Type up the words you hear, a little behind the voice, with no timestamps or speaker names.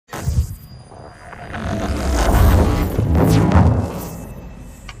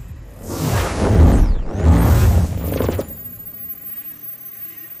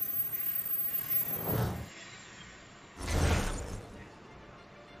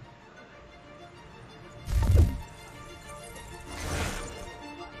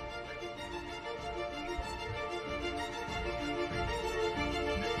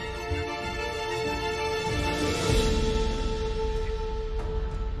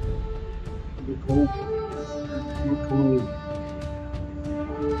YouTube. YouTube.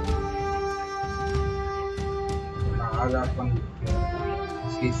 आज आपण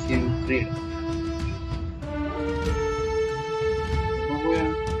CCN trade बघूया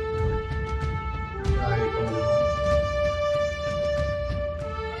काय करू.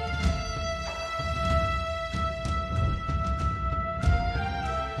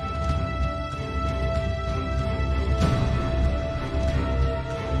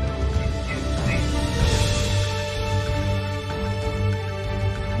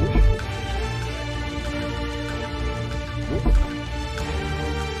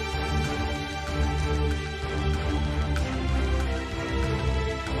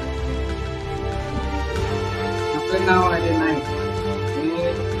 नाव आहे नाही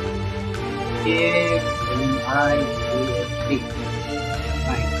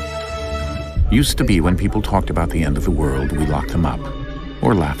Used to be when people talked about the end of the world, we locked them up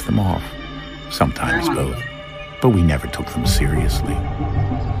or laughed them off. Sometimes both. But we never took them seriously.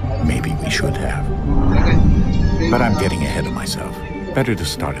 Maybe we should have. But I'm getting ahead of myself. Better to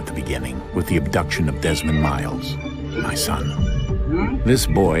start at the beginning with the abduction of Desmond Miles, my son. This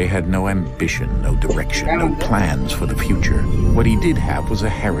boy had no ambition, no direction, no plans for the future. What he did have was a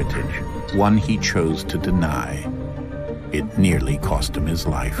heritage, one he chose to deny. It nearly cost him his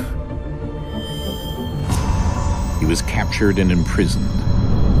life. He was captured and imprisoned.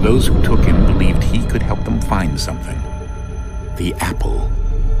 Those who took him believed he could help them find something. The apple.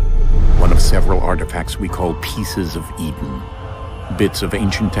 One of several artifacts we call pieces of Eden. Bits of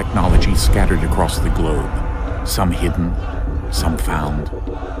ancient technology scattered across the globe. Some hidden, some found,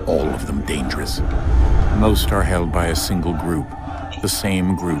 all of them dangerous. Most are held by a single group, the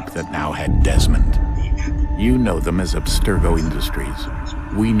same group that now had Desmond. You know them as Abstergo Industries.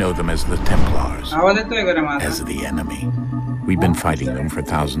 We know them as the Templars, as the enemy. We've been fighting them for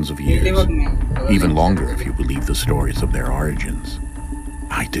thousands of years, even longer if you believe the stories of their origins.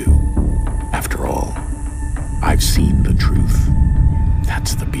 I do. After all, I've seen the truth.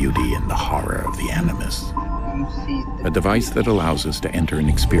 That's the beauty and the horror of the Animus. A device that allows us to enter and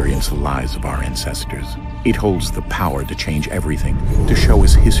experience the lives of our ancestors. It holds the power to change everything, to show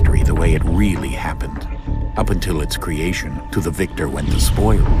us history the way it really happened. Up until its creation, to the victor went the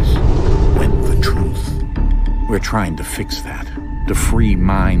spoils, went the truth. We're trying to fix that, to free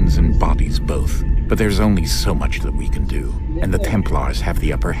minds and bodies both. But there's only so much that we can do, and the Templars have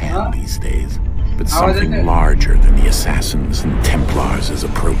the upper hand these days. But something larger than the assassins and Templars is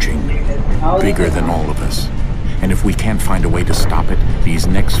approaching, bigger than all of us. And if we can't find a way to stop it, these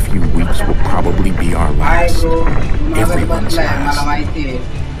next few weeks will probably be our last. Everyone's last.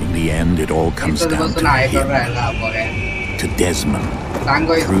 In the end, it all comes down to him. To Desmond.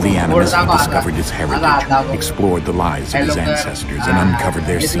 Through the Animus, he discovered his heritage, explored the lives of his ancestors, and uncovered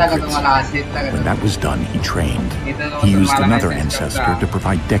their secrets. When that was done, he trained. He used another ancestor to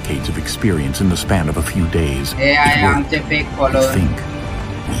provide decades of experience in the span of a few days. It worked. We think.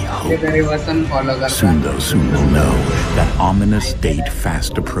 We hope. Soon, though, soon we'll know. That ominous date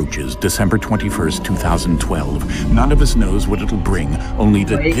fast approaches, December 21st, 2012. None of us knows what it'll bring, only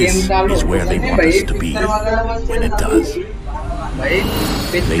that this is where they want us to be, when it does.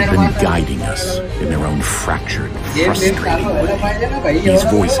 They've been guiding us in their own fractured, frustrating way. These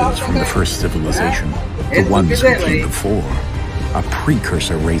voices from the first civilization, the ones who came before, a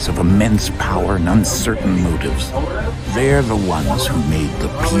precursor race of immense power and uncertain motives. They're the ones who made the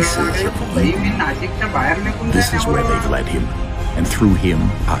pieces of Eden. This is where they've led him, and through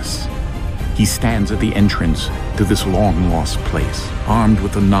him, us. He stands at the entrance to this long-lost place, armed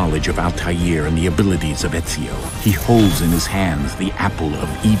with the knowledge of Altair and the abilities of Ezio. He holds in his hands the apple of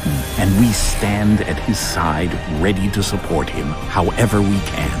Eden, and we stand at his side, ready to support him however we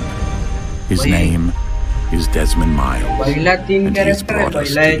can. His name is Desmond Miles, and he has brought us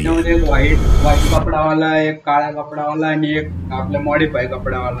to the end. White कपड़ा वाला, एक काळा कपड़ा वाला आणि एक आपले modify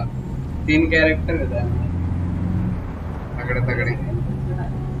कपड़ा वाला. 3 कॅरेक्टर आहेत. तगडे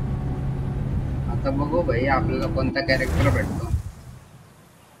आता बघू भाई आपल्याला कोणता कॅरेक्टर भेटतो.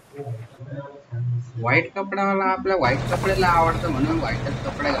 व्हाइट कपड़ा वाला आपल्या व्हाइट कपड्याला आवडतं म्हणून व्हाइटच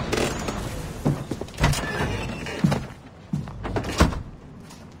कपडे घालतो.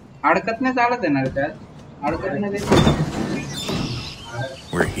 अडकत नाही चालत आहे ना त्यात.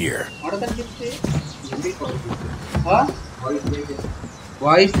 We're here.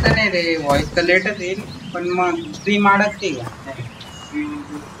 वॉइस तर नाही रे, वॉइस तर लेटच येईल, पण मग स्ट्रीम अडकते का?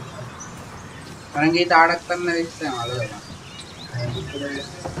 कारण की इथं अडकताना दिसतंय मला जरा.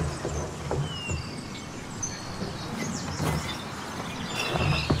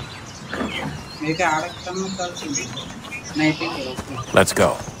 हे काय अडकताना चालतं नाही ते. Let's go.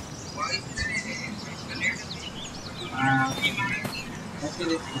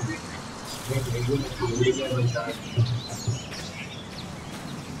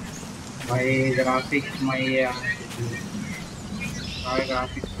 भाई ग्राफिक्स में सारे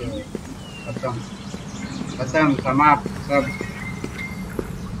ग्राफिक्स खत्म खत्म समाप्त सब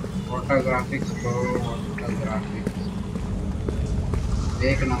फोटोग्राफिक्स को फोटोग्राफिक्स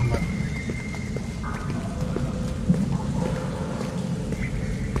एक नंबर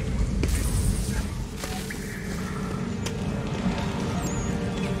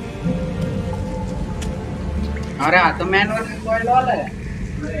अरे हाँ तो मैन वर्सेस वर्ल्ड वाला है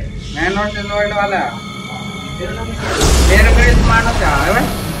मैन वर्सेस वर्ल्ड वाला बेयर ग्रिल्स मानो क्या है भाई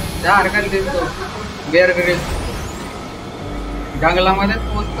क्या हरकत दिसतो बेयर ग्रिल्स जंगलामध्ये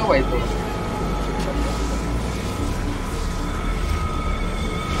पोहोचतो भाई तो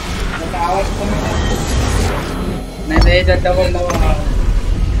आवाज नाही तर याच्यात डबल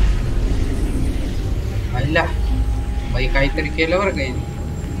आईला भाई काहीतरी केलं बरं काही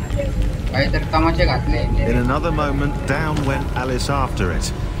In another moment, down went Alice after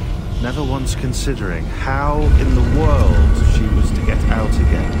it, never once considering how in the world she was to get out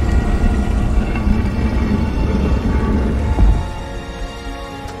again.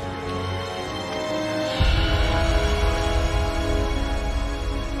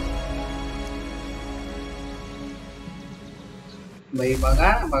 भाई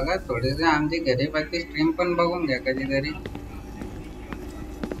बघा थोडेसे आमची घरी बाकी स्ट्रीम पण बघून घ्या कधीतरी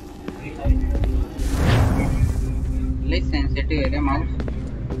लई सेन्सिटिव्ह आहे रे माउस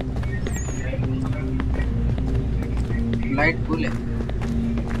लाइट फुल आहे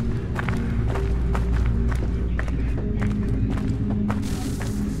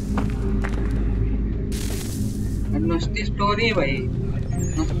नुसती स्टोरी भाई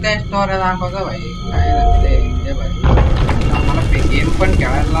नुसत्या स्टोऱ्या दाखवता भाई काय नसते हे भाई आम्हाला गेम पण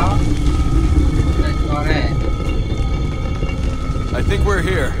खेळायला लावा स्टोऱ्या आहे I think we're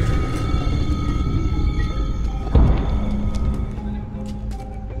here.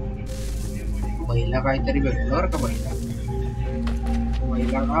 पहिला काहीतरी भेटलं बरं का पहिला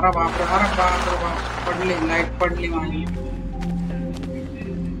अरे बाप पडली लाईट पडली माझी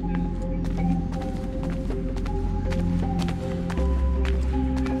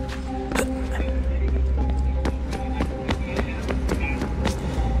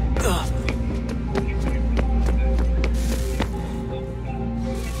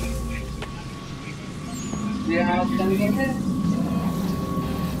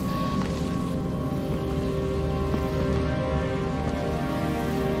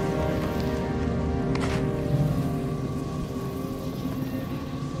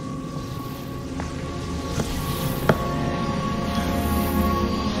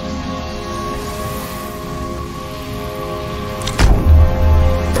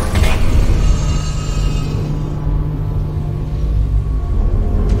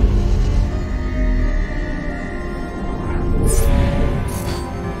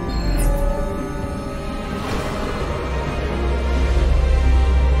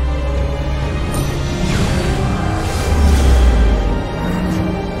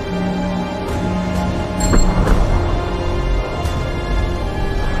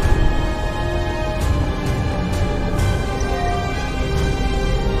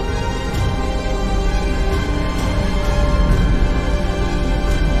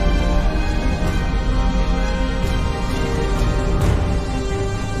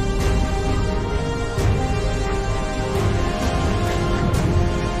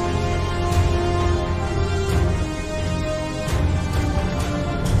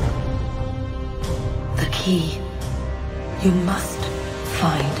You must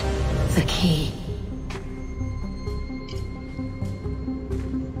find the key.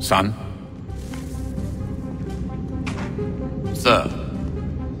 Son? Sir?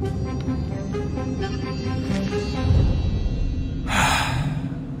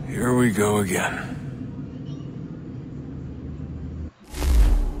 Here we go again.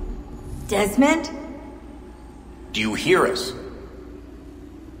 Desmond? Do you hear us?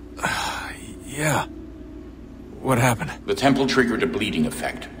 Yeah. What happened? The temple triggered a bleeding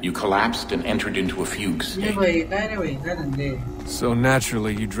effect. You collapsed and entered into a fugue state. So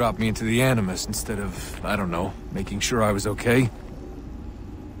naturally, you dropped me into the Animus instead of, I don't know, making sure I was okay?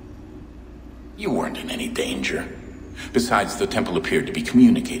 You weren't in any danger. Besides, the temple appeared to be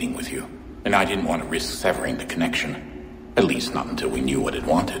communicating with you, and I didn't want to risk severing the connection. At least not until we knew what it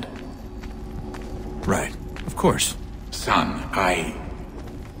wanted. Right. Of course. Son,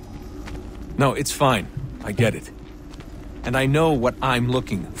 No, it's fine. I get it. And I know what I'm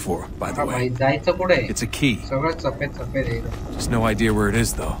looking for, by the way. It's a key. Just no idea where it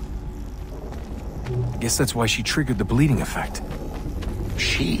is, though. Guess that's why she triggered the bleeding effect.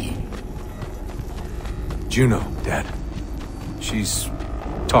 She? Juno, Dad. She's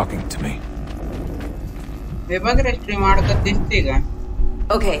talking to me.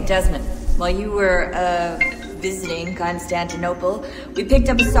 Okay, Desmond. While you were, visiting Constantinople, we picked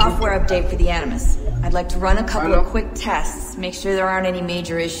up a software update for the Animus. I'd like to run a couple of quick tests, make sure there aren't any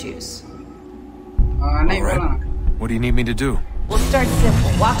major issues. All right. What do you need me to do? We'll start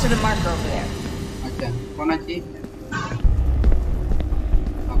simple. Walk to the marker over there.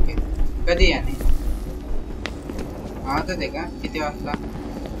 Okay. कधी यानी? आता देखा किती वाजता?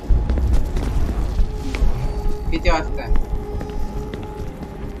 किती वाजता?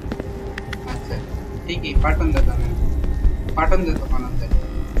 अच्छा ठीक आहे पाठवून देतो कोणाला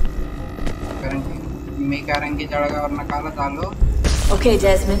कारण की जळगाववरून कालच आलो. Okay,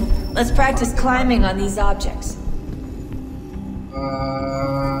 Desmond. Let's practice climbing on these objects.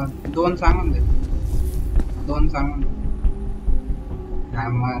 दोन सांगून दे. दोनच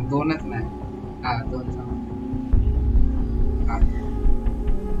नाही. दोन सांगून.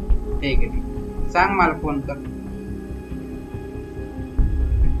 ठीक आहे. सांग मला फोन कर.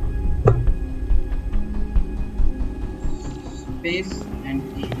 Space and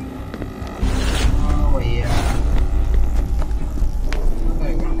T. Oh yeah.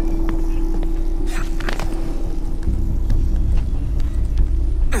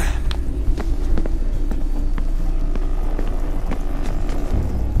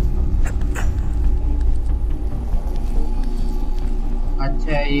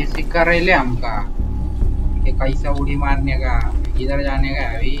 अच्छा ये सिक्का रहे हमका ये कैसा उड़ी मारने का इधर जाने का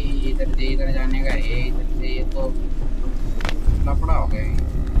है इधर से इधर जाने का है इधर से ये तो लफड़ा हो गया.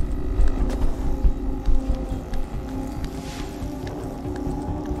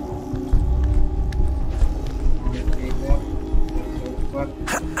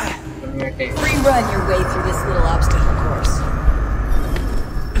 Free run your way through this little obstacle course.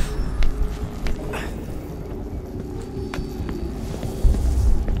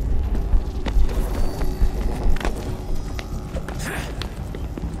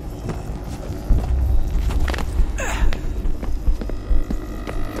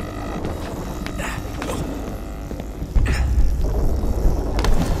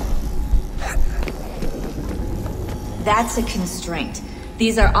 That's a constraint.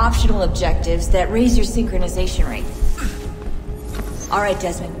 These are optional objectives that raise your synchronization rate. Alright,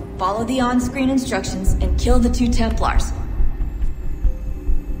 Desmond. Follow the on-screen instructions and kill the 2 Templars.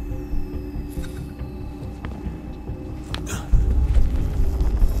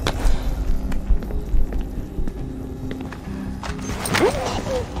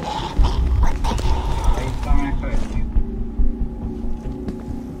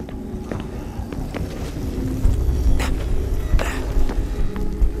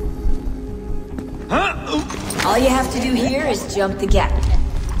 All you have to do here is jump the gap.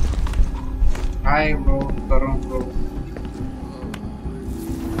 Hi bro, Tarun bro.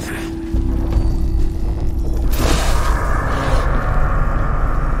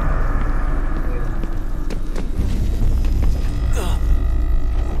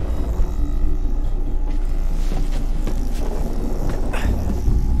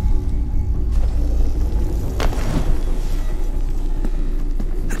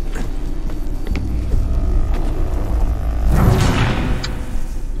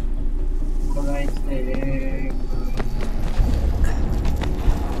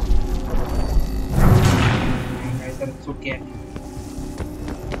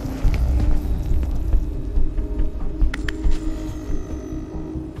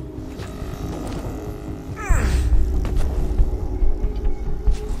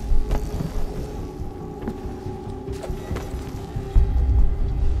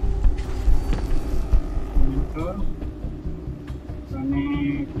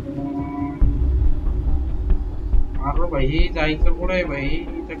 भाई जायचं कुठं आहे भाई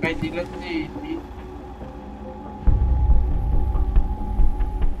इथं काही दिलंच नाही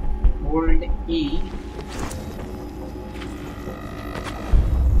hold ई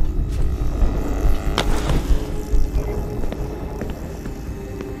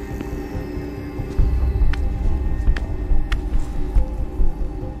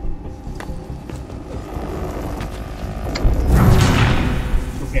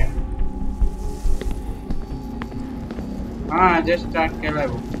just start केलाय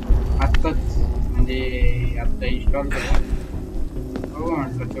आत्ताच म्हणजे आता इन्स्टॉल केला हो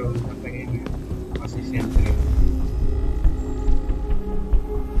म्हटलं कसा गेम असिस्टंट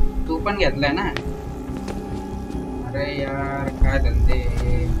तू पण घेतलाय ना अरे यार काय धंदे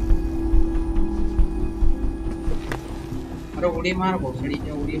अरे उडी मार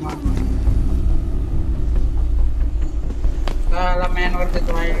भोसडीच्या उडी मार Salah main versus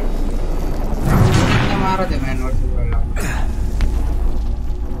wild. Kita marah deh main versus wild.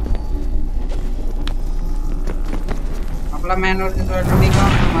 Apalagi main versus wild ini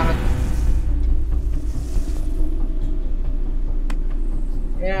kan marah.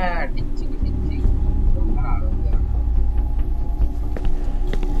 Ya, dicik.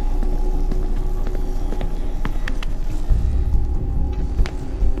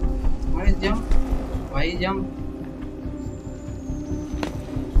 भाई जंप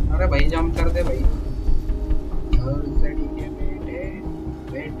अरे भाई जंप कर दे भाई लड़ी के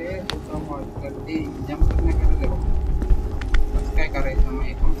बेटे तो मौत कर दी जंप करने कर दे बस क्या करे समय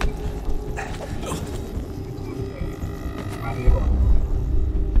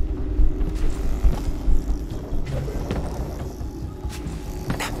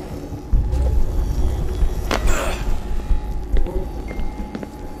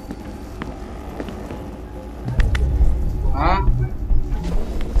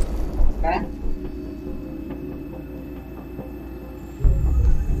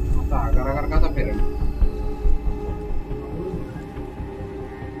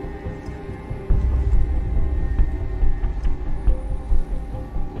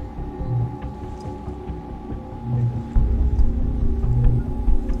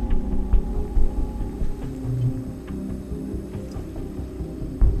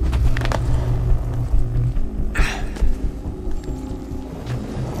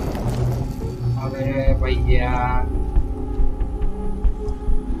मार ले भैया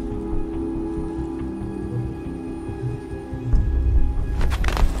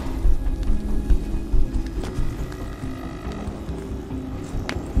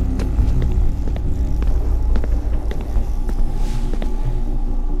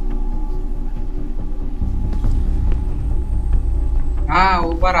हाँ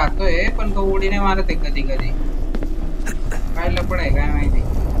ऊपर आतो है पण तो उडीने मारत आहे कधी कधी काय लपड आहे काय माहिती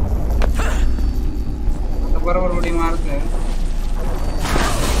बरोबर उडी मारते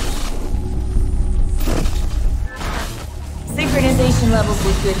Synchronization levels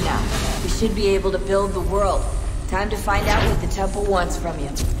look good now. We should be able to build the world. Time to find out what the temple wants from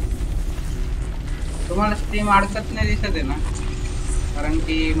you. तुम्हाला स्ट्रीम अडकत नाही दिसत आहे ना कारण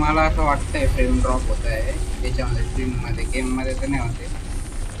की मला असं वाटतंय फ्रेम ड्रॉप होत आहे त्याच्यामध्ये स्ट्रीम मध्ये गेम मध्ये तर नाही होते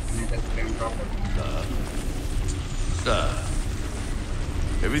आणि तर फ्रेम ड्रॉप होत Sir,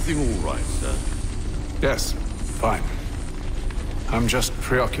 everything all right, sir? Yes, fine. I'm just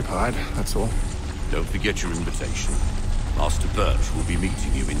preoccupied, that's all. Don't forget your invitation. Master Birch will be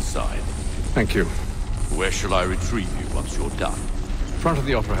meeting you inside. Thank you. Where shall I retrieve you once you're done? Front of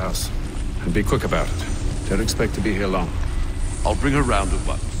the Opera House. And be quick about it. Don't expect to be here long. I'll bring her round at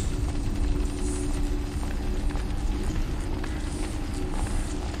once.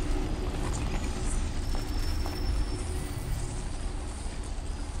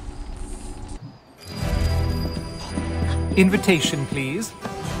 Invitation, please.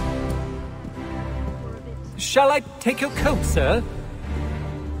 Shall I take your coat, sir?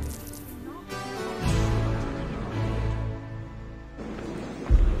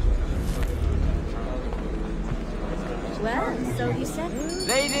 Well, so you said.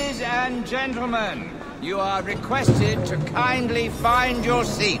 Ladies and gentlemen, you are requested to kindly find your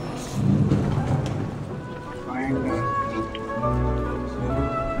seats.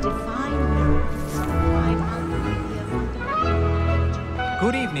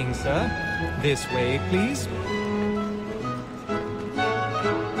 Good evening, sir. This way, please.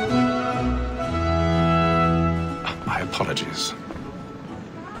 My apologies.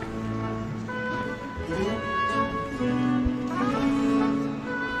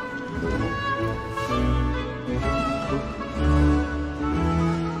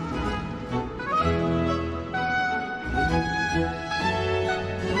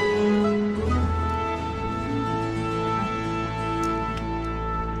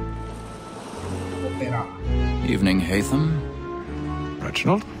 Evening, Hatham.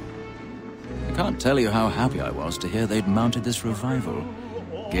 Reginald? I can't tell you how happy I was to hear they'd mounted this revival.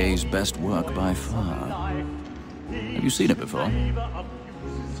 Gay's best work by far. Have you seen it before?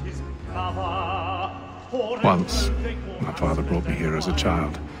 Once. My father brought me here as a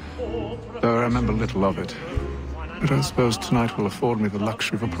child. Though I remember little of it. But I suppose tonight will afford me the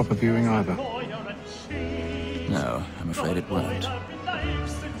luxury of a proper viewing either. No, I'm afraid it won't.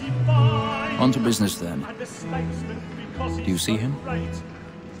 On to business then. Do you see him?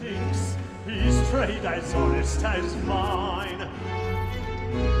 His trade as honest as mine.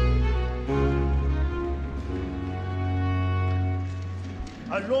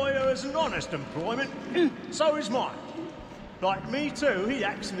 A lawyer is an honest employment, so is mine. Like me too, he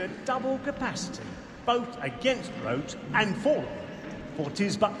acts in a double capacity. both against roads and for them. For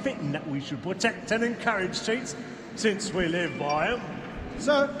 'tis but fitting that we should protect and encourage cheats, since we live by 'em.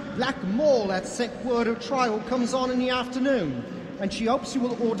 Sir, Black Mall at sent word her trial comes on in the afternoon, and she hopes you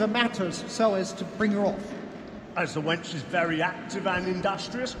will order matters so as to bring her off. As the wench is very active and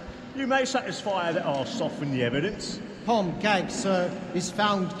industrious, you may satisfy that I'll soften the evidence. Tom Gag, sir, is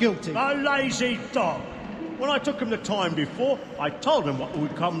found guilty. A lazy dog! When I took him the time before, I told him what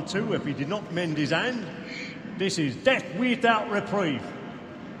would come to if he did not mend his hand. This is death without reprieve.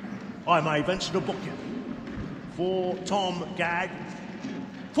 I may venture to book you. For Tom Gag,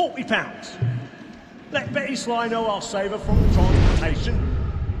 £40. Let Betty Sly know I'll save her from transportation,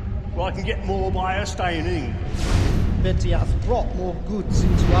 or I can get more by her staying in England. Betty hath brought more goods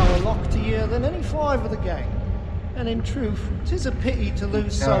into our lock year than any five of the gang. And in truth, 'tis a pity to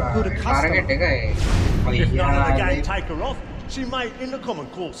lose so good a customer. If none of the gang take her off, she may, in the common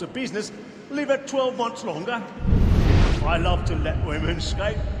course of business, live her 12 months longer. I love to let women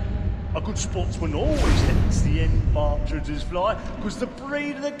escape. A good sportsman always lets the end partridges fly, because the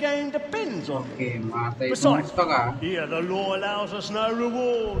breed of the game depends on it. Besides, here the law allows us no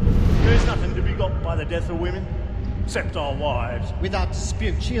reward. There's nothing to be got by the death of women, except our wives. Without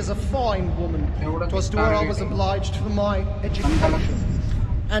dispute, she is a fine woman. 'Twas to her I was obliged for my education.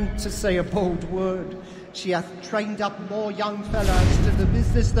 And to say a bold word, she hath trained up more young fellows to the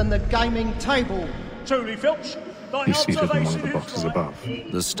business than the gaming table. Truly, Filch. He's seated in one of the boxes above.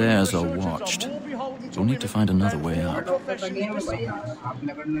 The stairs are watched. We'll need to find another way up.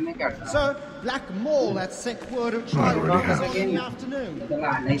 Sir, Black Mall hath sent word of trial comes on in the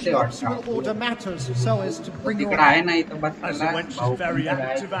afternoon. She hopes you will order matters so as to bring her off. As the wench is very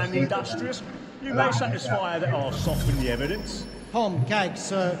active and industrious, you may satisfy that I'll soften the evidence. Tom Gag,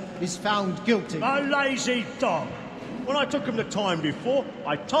 sir, is found guilty. A lazy dog! When I took him the time before,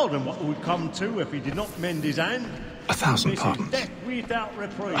 I told him what would come to if he did not mend his hand. 1,000 pardons. This is death without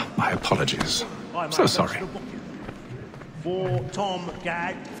reprieve. My apologies. I'm So sorry. For Tom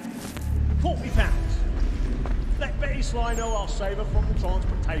Gag, £40. Let Betty Sly know I'll save her from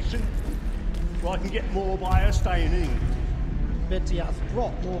transportation, or I can get more by her staying in England. Betty hath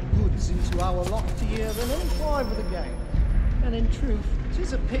brought more goods into our lock year than any five of the gang. And in truth,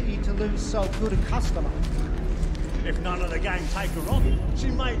 'tis a pity to lose so good a customer. If none of the gang take her off,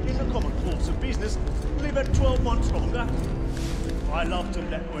 she may, in the common course of business, live her 12 months longer. I love to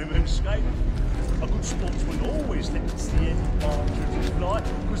let women escape. A good sportsman always lets the end partridges fly,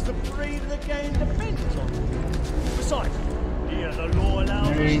 because the breed of the game depends on it. Besides, here the law allows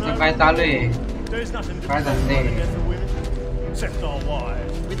us no. There's nothing to be done by the death of women, except our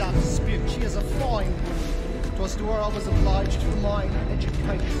wives. Without dispute, she is a fine woman. 'Twas to her I was obliged for my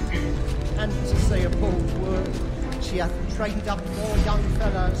education. And to say a bold word, she hath trained up more young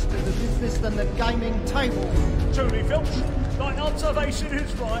fellows to the business than the gaming table. Truly, Filch, thy observation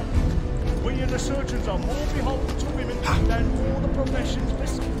is right. We and the surgeons are more beholden to women than all the professions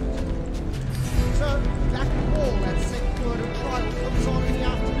besides. Sir, Black Mall hath sent word of trial comes on in the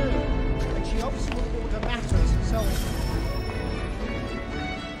afternoon, and she hopes you will order matters so.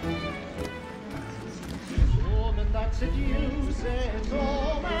 Woman that seduces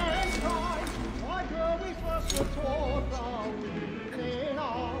all mankind, why girl we first were taught the within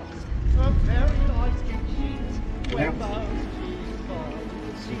us, a very nice to cheat when those cheats fall.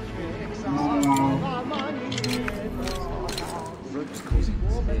 She tricks us all our money in us.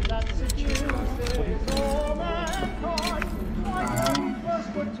 Woman that seduces all mankind, why girl we first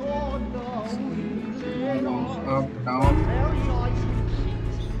were taught the within us, a very nice to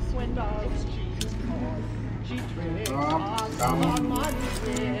cheat when those cheats fall. She tricks us all our money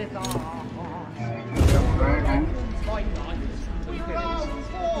with us. By night, we roam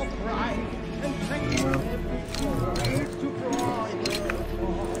for prey and take every choice to private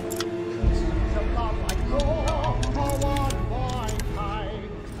joy. She's a love like law, one by pay,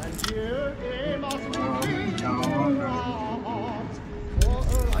 and here it must be in our hearts. For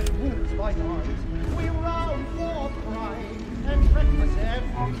her I wounds by night, we roam for prey and breakfast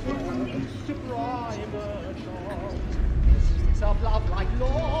every choice to private joy. She's a love like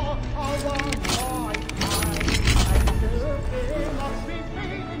law, one by pay.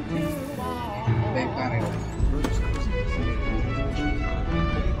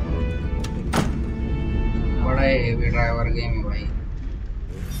 बड़ा heavy driver game है भाई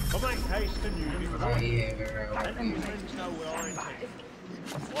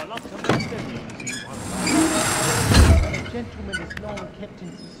The gentleman is long kept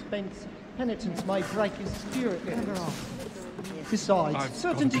in suspense. Penitence may break his spirit. Besides,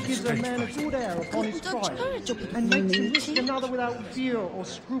 certainty gives a man a good air upon his trial, and makes him risk another without fear or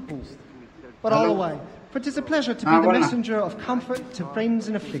scruples. but I'll away. For it is a pleasure to be the messenger of comfort to friends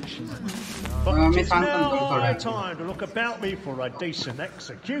in affliction. But it's now high time to look about me for a decent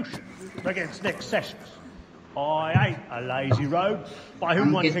execution against next sessions. I ain't a lazy rogue by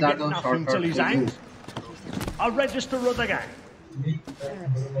whom one can get nothing till he's hanged. A register of the gang.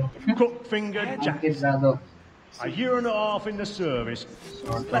 Crook-fingered Jack. A year and a half in the service.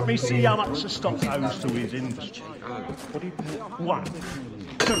 Let me see how much the stock owes to his industry. 1,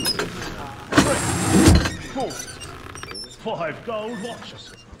 2, 3, 4, 5 gold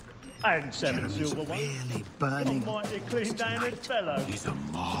watches. And 7 silver ones. Burning. Mighty clean down his fellow. He's a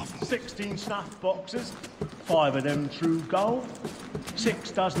marvel. 16 snuff boxes. 5 of them true gold.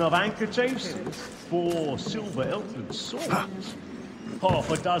 6 dozen of handkerchiefs. 4 silver hilted swords.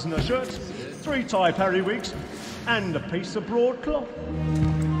 Half a dozen of shirts. 3 tie periwigs. And a piece of broadcloth.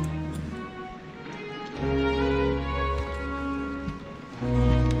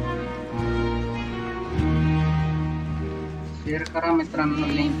 Share करा मित्रांनो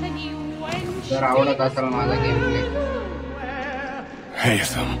link जर आवडत असेल माझा game play.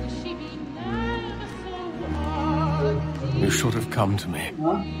 Haytham, you should have come to me.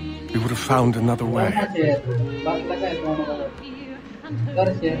 We would have found another way. Yes.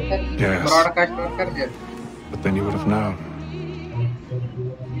 But then you would have known.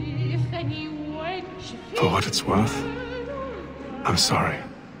 For what it's worth, I'm sorry.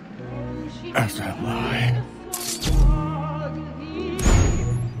 As am I.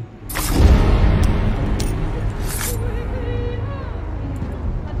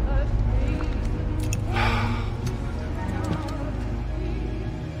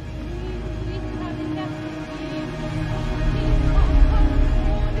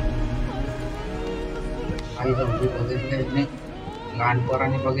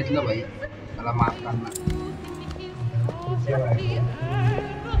 लहानपोरांनी बघितलं भाई मला मारताना.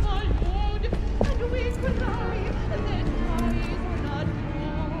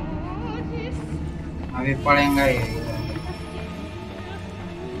 अभी पढ़ेंगे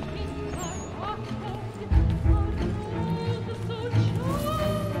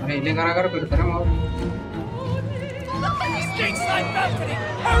अरे इले करा कर फिरते रे मग.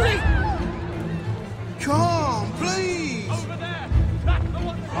 Come, please! Over there! That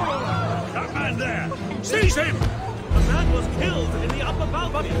man there! Seize him! The man was killed in the upper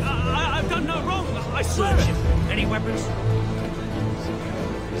balcony. I've done no wrong. I swear it. Any weapons?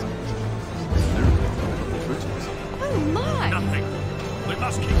 Oh my! Nothing. We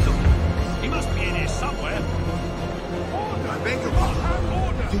must keep looking. He must be in here somewhere. I beg your pardon.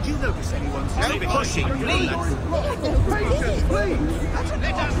 Did you notice anyone pushing? Please!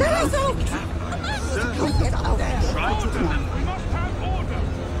 Let us out! Get out there! Try to remember. We must have order.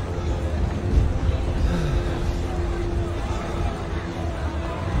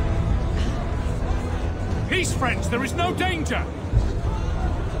 Peace, friends. There is no danger.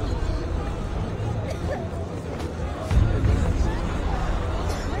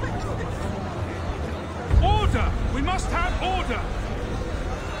 Order. We must have order.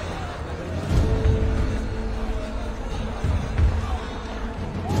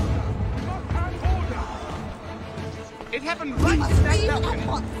 It happened right in that balcony.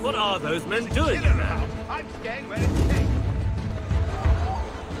 What are those men doing now? I'm staying where it's safe.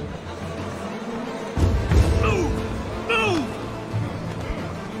 Move! Move!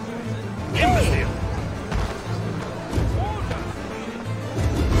 Imbecile!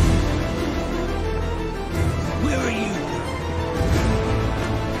 Where are you?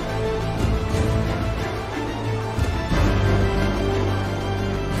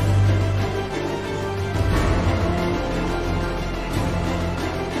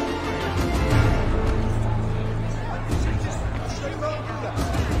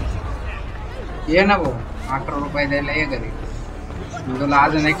 ये ना भाऊ 18 रुपये द्यायला ये घरी तुला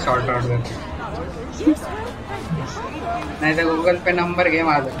अजून एक शॉर्ट ऑर्डर नाही तर गुगल पे नंबर घे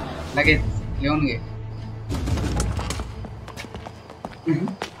माझा लगेच लिहून घे.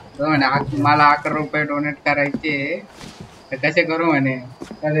 तो म्हणे मला 11 रुपये डोनेट करायचे तर कसे करू म्हणे.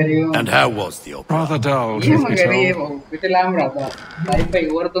 And how was the opera? Rather dull, ये truth मग be घरी ये told. भाऊ किती लांब राहता बाई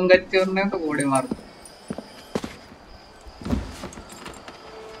वरतून गच्चीवर नाही तो घोडे मारतो.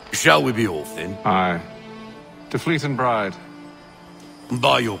 Shall we be off then? Aye. To Fleet and Bride.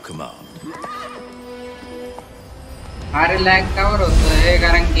 By your command. अरे लॅग कावर होतोय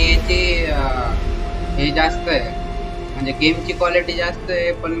कारण की याची हे जास्त आहे म्हणजे गेमची क्वालिटी जास्त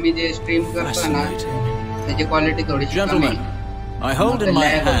आहे पण मी जे स्ट्रीम करतोय ना त्याची क्वालिटी थोडीशी कमी आहे. I hold in my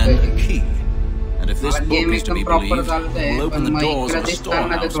hand a key, and if this book is to be believed, will open the doors of a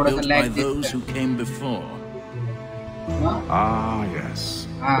storehouse built by those who came before. Ah, yes.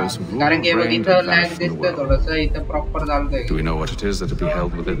 Those who rule कारण की and बघ reign इथं have lag vanished from the दिसतंय world. थोडंसं इथं proper चालतंय. Do we know what it is that will be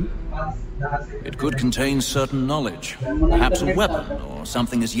held within? It could contain certain knowledge, perhaps a weapon or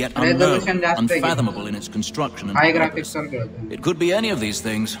something as yet unknown, unfathomable in its construction and High purpose. graphics are It could be any of these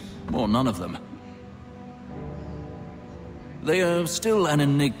things, or none of them. They are still an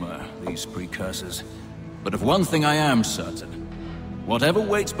enigma, these precursors. But of one thing I am certain. Whatever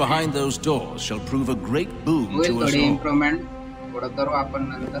waits behind those doors shall prove a great boon to us all.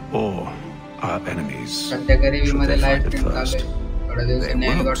 Or our enemies should सध्या they गरिबीमध्ये find life it stream first. चालू आहे. थोड्या दिवसांनी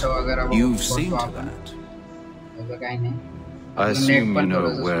एलगॉट वगैरे You've seen to that. असं काही नाही. I assume you know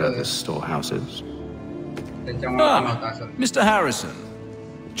where this storehouse is. Mr. Harrison.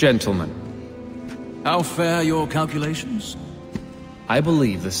 Gentlemen. How fair your calculations? I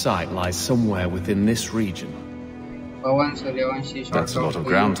believe the site lies somewhere within this region. That's a lot of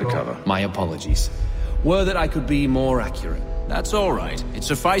ground to cover. My apologies. Were that I could be more accurate. That's all right. It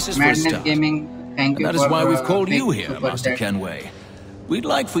suffices for a start. And that is why we've called you here, Master Kenway. We'd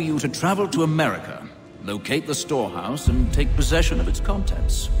like for you to travel to America, locate the storehouse, and take possession of its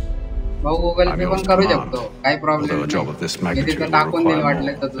contents. I'm yours to command. Although a job of this magnitude will require more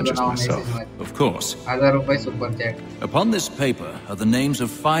than just myself. Of course. Upon this paper are the names of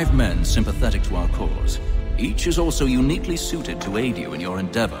 5 men sympathetic to our cause. Each is also uniquely suited to aid you in your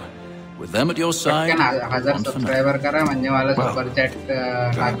endeavor. With them at your side, one for now. Well, then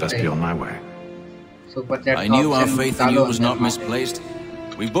I'd best be on my way. I knew our faith in you was not misplaced.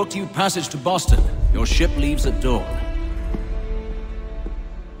 We've booked you passage to Boston. Your ship leaves at dawn.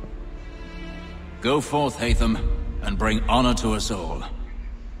 Go forth, Hatham, and bring honor to us all.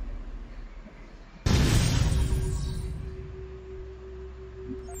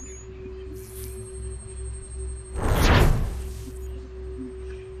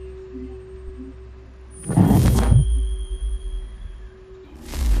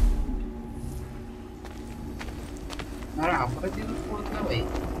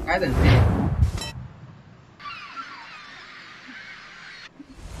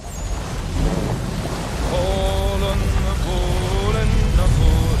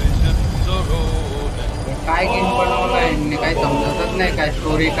 काय game बनवलाय काही समजतच नाही काय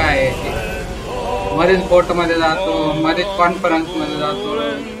story काय आहे ती. मध्येच बोट मध्ये जातो, मध्येच कॉन्फरन्स मध्ये जातो,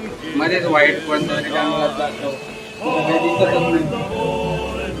 मध्येच व्हाईट कोणतरी जंगलात जातो. काही दिसतच नाही.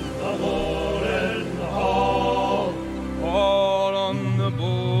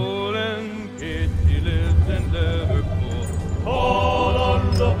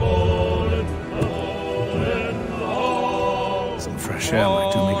 Some fresh air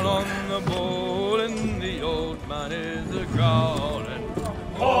might do me good.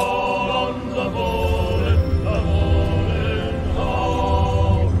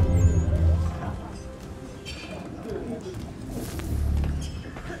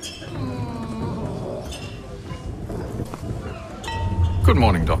 Good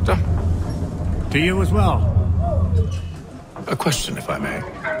morning, Doctor. To you as well. A question, if I may.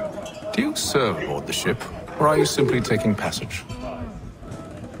 Do you serve aboard the ship, or are you simply taking passage?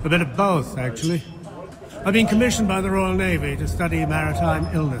 A bit of both, actually. I've been commissioned by the Royal Navy to study maritime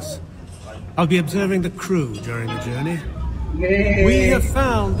illness. I'll be observing the crew during the journey. We have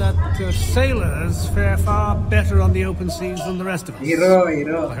found that sailors fare far better on the open seas than the rest of us.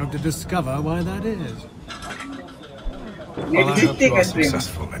 I hope to discover why that is. Well, I hope you are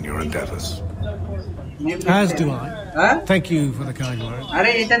successful in your endeavors. As do I. Thank you for the kind words.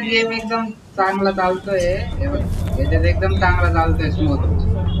 अरे याच्यात game एकदम चांगला चालतोय. याच्यात एकदम चांगला चालतोय smooth.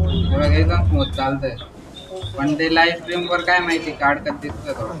 एकदम स्मूथ चालतोय. पण ते लाईव्ह स्ट्रीम वर काय माहिती काढकत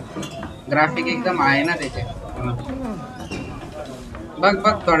दिसतोय थोडं. ग्राफिक एकदम आहे ना त्याचे. बघ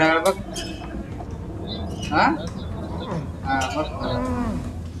बघ थोड्या वेळ बघ. हा बघ.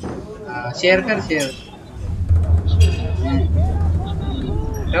 शेअर कर शेअर.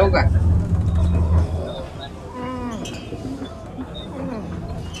 ठेवू का?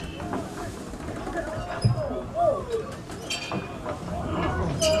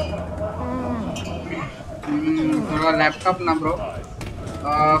 लॅपटॉप ना ब्रो.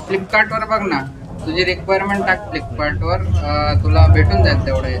 फ्लिपकार्ट वर बघ ना. तुझी रिक्वायरमेंट टाक फ्लिपकार्ट वर. तुला भेटून जाईल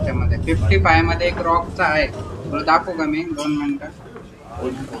तेवढं याच्यामध्ये. 55 मध्ये एक रॉकचा आहे. तुला दाखवू का मी 2 मिनिटं.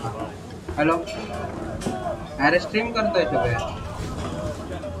 हॅलो. अरे स्ट्रीम करतोय तुझे.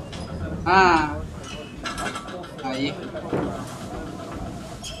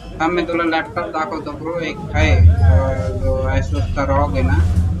 हा मी तुला लॅपटॉप दाखवतो ब्रो. एक आहे जो ॲसोसचा रॉक आहे ना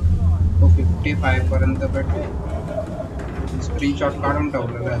तो 55 पर्यंत भेटतो. स्क्रीनशॉट काढून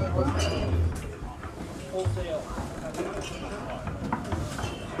ठेवलेला आहे आपण.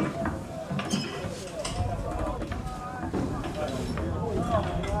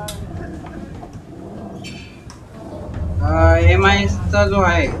 MIचा जो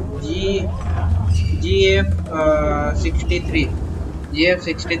आहे GF63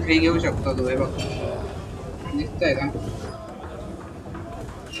 GF63 घेऊ शकतो तू. हे बघ दिसतंय का?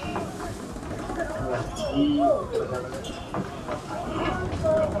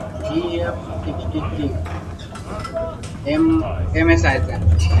 GF63 MSI चा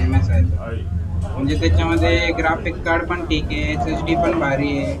म्हणजे त्याच्यामध्ये ग्राफिक कार्ड पण ठीक आहे, SSD पण भारी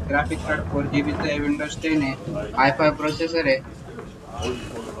आहे, ग्राफिक कार्ड 4GB चा आहे, विंडोज 10 आहे, i5 प्रोसेसर आहे.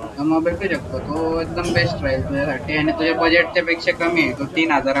 मग भेटू शकतो तो, एकदम बेस्ट राहील तुझ्यासाठी. आणि तुझ्या बजेटच्या पेक्षा कमी आहे तो,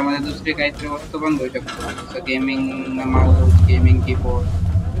 3000 मध्ये दुसरी काहीतरी वस्तू पण घेऊ शकतो, जसं gaming Mouse, gaming keyboard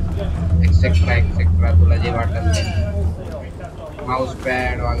etcetera etcetera, तुला जे वाटेल ते, माउस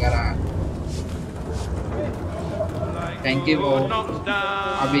पॅड वगैरह. थँक्यू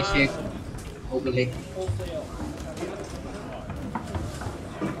अभिषेक उगले.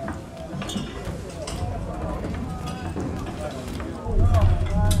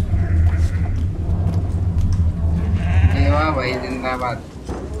 देवा भाई जिंदाबाद.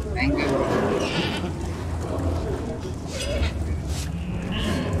 Thank you bro.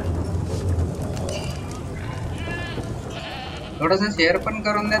 थोडंसं शेअर पण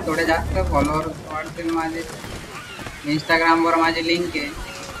करून द्या, थोडे जास्त फॉलोअर वाढतील माझे. इंस्टाग्राम वर माझी लिंक आहे,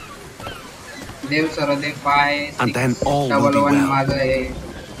 देव सरदेव 511 माझं आहे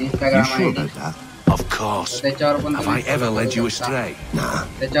इंस्टाग्राम आयडी. Of course. त्याच्यावर पण Have I ever led you astray? Nah.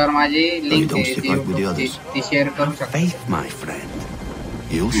 त्याच्यावर माझी लिंक आहे, ती शेअर करू शकता. Faith, my friend.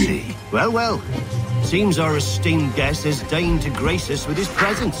 You'll see. Well, well. Seems our esteemed guest has deigned to grace us with his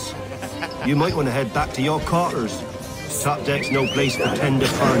presence. You might want to head back to your quarters. Top deck's no place for tender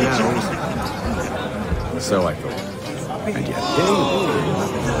farnels. So I thought. And yet.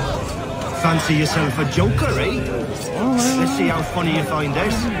 Fancy yourself a joker, eh? Let's see how funny you find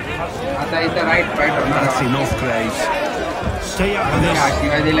this. That's enough, Graves. Stay out of this.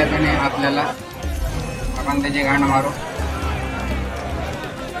 आशीर्वाद दिला त्याने आपल्याला, आपण त्याचे गाणं मारू.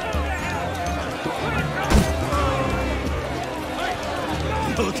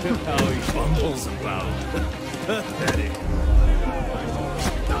 Look at how he fumbles about. Pathetic.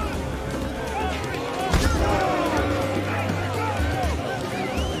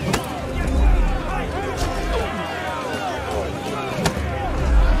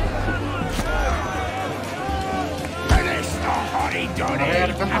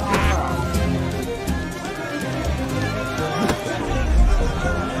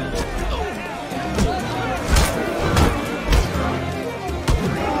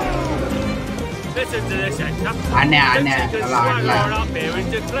 Listen to this, Hector. Anya. Up here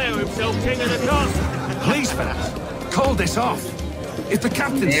and declare himself king of the castle. Please, fellas, call this off. If the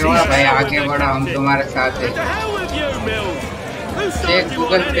captain sees देवा भाई आगे बढ़ो, हम तुम्हारे साथ हैं. The hell with you, Mills? Who check started you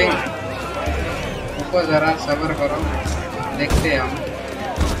Google on पे. that रुको जरा सब्र करो, देखते हैं हम.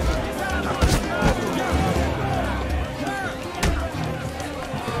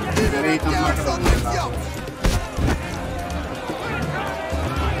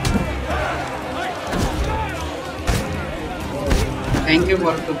 Thank you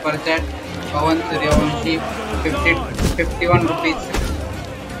for super chat. Pawan Suryavanshi, 51 rupees.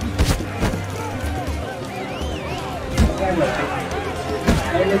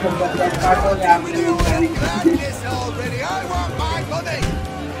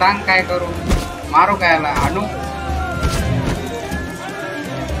 सांग काय करू, मारू काय आणू.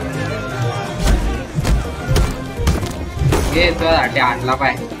 घे तुझ्यासाठी आणला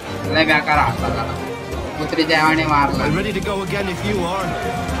पाहिजे, लय बेकार आणला झाला, कुत्रीच्या आवाने मारला. I'm ready to go again if you are.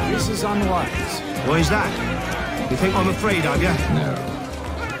 This is unwise. Why is that? You think I'm afraid of you? No.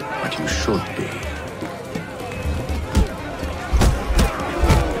 But you should be.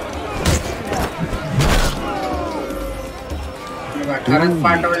 खरंच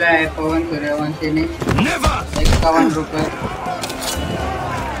पाठवले आहे पवन सूर्यवंशीने 51 रुपये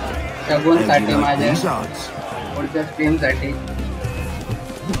शगुनसाठी, माझ्या पुढच्या स्ट्रीमसाठी.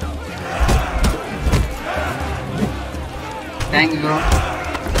 Thanks bro.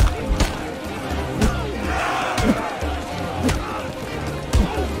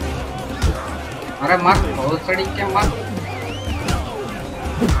 अरे मग भोसडी क्या मग.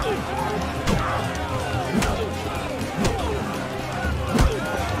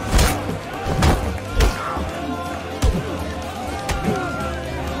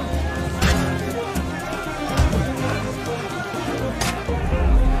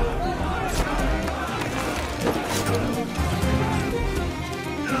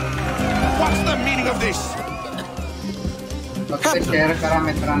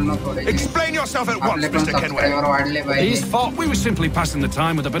 Explain yourself at once, Mr. Kenway. His fault. We were simply passing the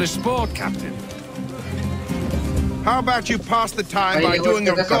time with a bit of sport, Captain. How about you pass the time by doing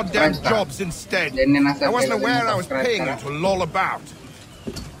your goddamn jobs instead? I wasn't aware I was paying you to loll about.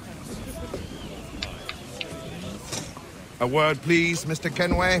 A word, please, Mr.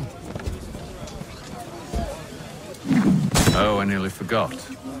 Kenway. Oh, I nearly forgot.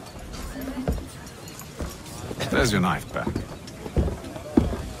 There's your knife back.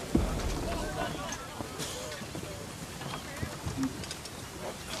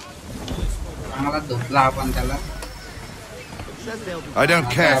 I don't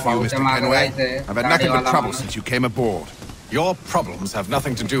care for you, Mr. Kenway. I've had nothing but trouble since you came aboard. Your problems have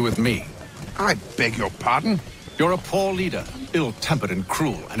nothing to do with me. I beg your pardon? You're a poor leader, ill-tempered and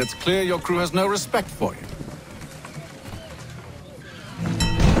cruel, and it's clear your crew has no respect for you.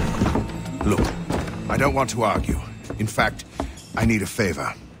 Look, I don't want to argue. In fact, I need a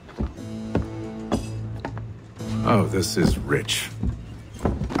favor. Oh, this is rich.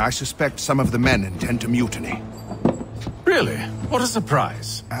 I suspect some of the men intend to mutiny. Really? What a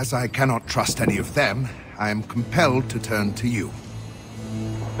surprise. As I cannot trust any of them, I am compelled to turn to you.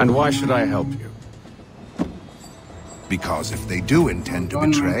 And why should I help you? Because if they do intend to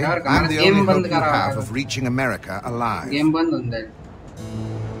betray, I'm the only hope you have of reaching America alive.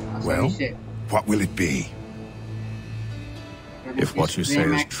 Well, what will it be? If what you say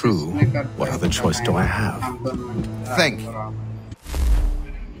is true, what other choice do I have? Thank you.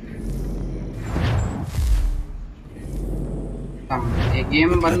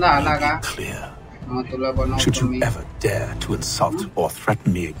 Clear. Should you ever dare to insult or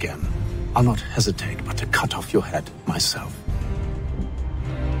threaten me again, I'll not hesitate but to cut off your head myself.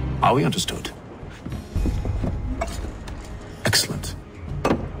 Are we understood? Excellent.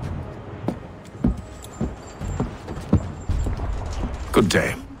 Good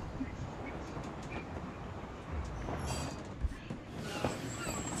day.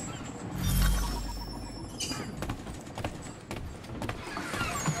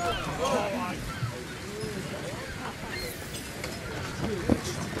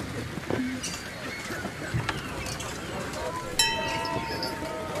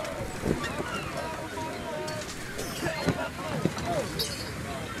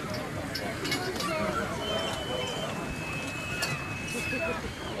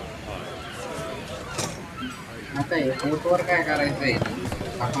 फोटोवर काय करायचंय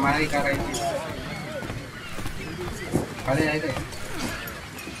हाकमारी करायची खाली आहे काय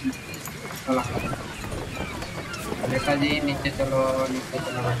चला बेटा जी नीचे चलो बेटा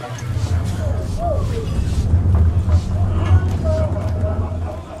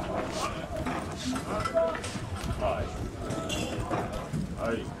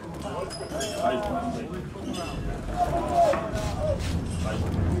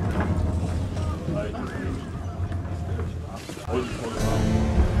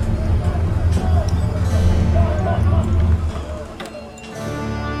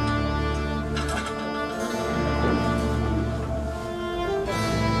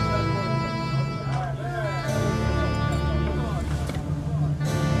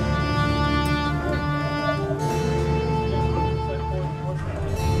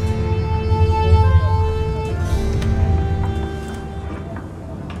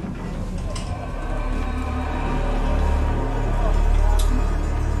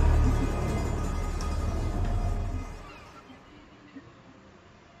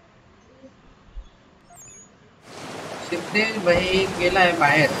भाई गेला आहे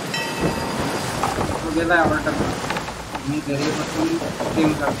बाहेर तो गेला आहे ऑर्डर मी घरी बसून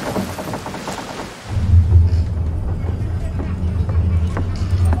टीम करतो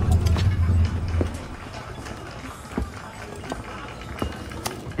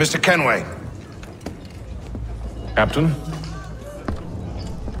Mr. Kenway. Captain?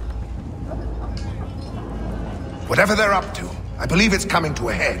 Whatever they're up to, I believe it's coming to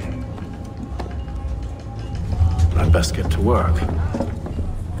a head. I'd best get to work.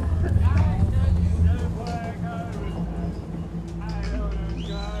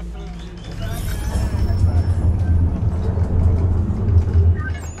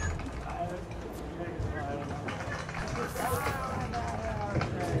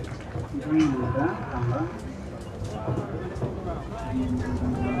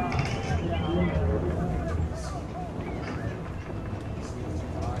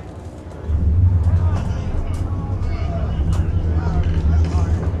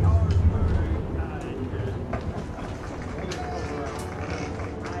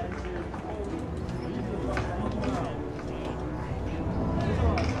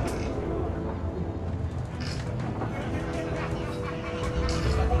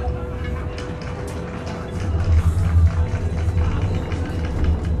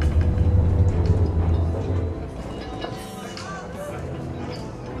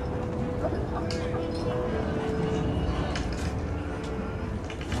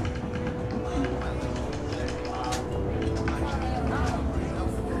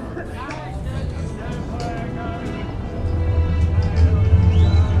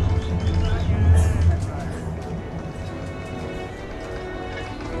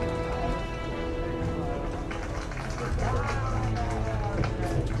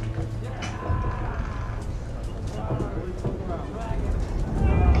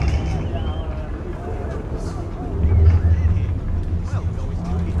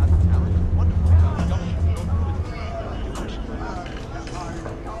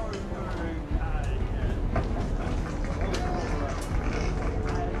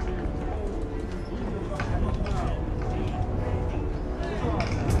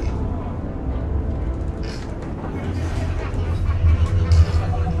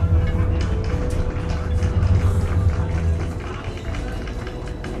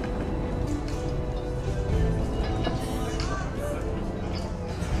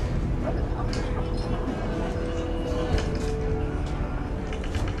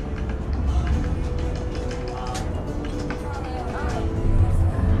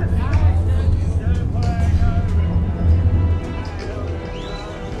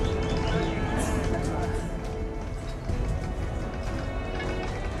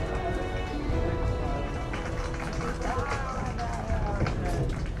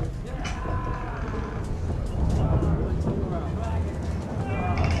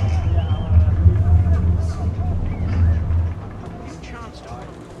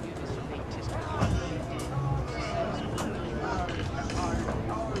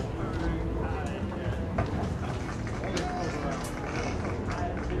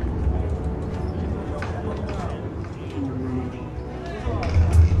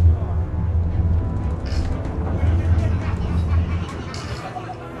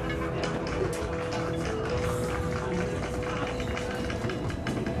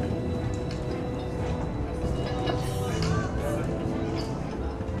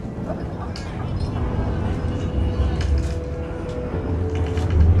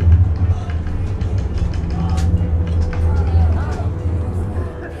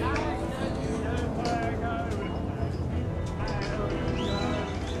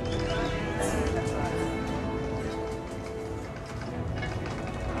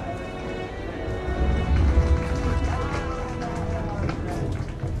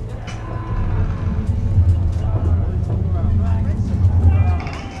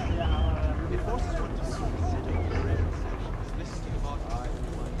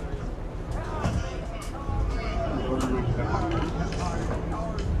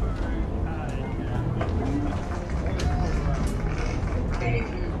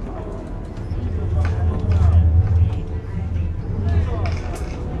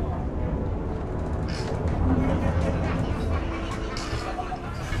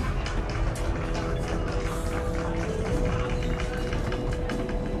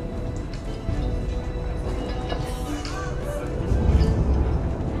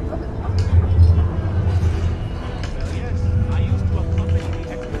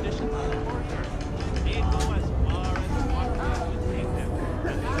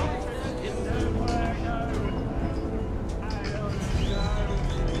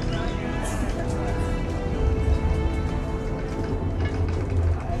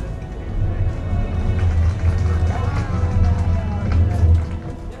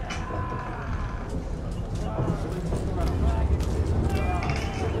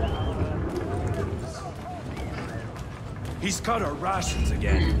 He's cut our rations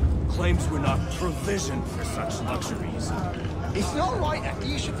again. Claims we're not provisioned for such luxuries. It's not right that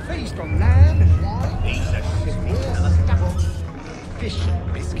you should feast on lamb and wine. Eat a fish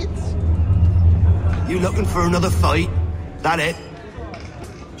and biscuits. You looking for another fight? That it?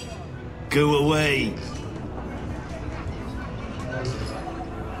 Go away.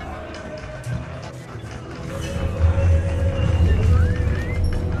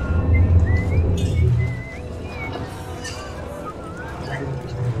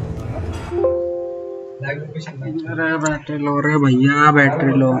 अरे battery low रे भैया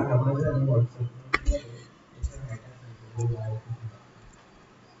battery low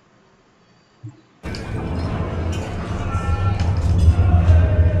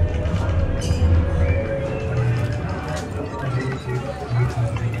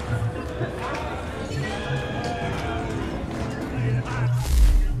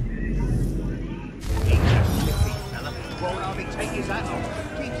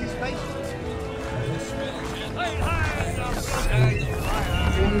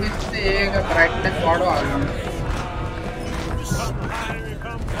brightness वाड़ो आ गया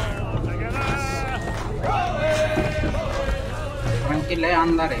उनकी ले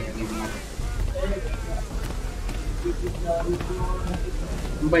अंदर है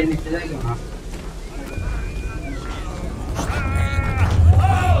भाई नीचे जाएगा ना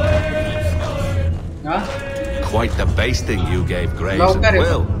Quite the basting you gave Graves and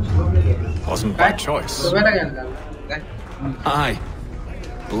Will. Wasn't by choice. Aye.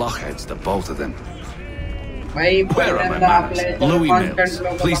 Blockheads, the both of them. Where are my manners? Louis Mills.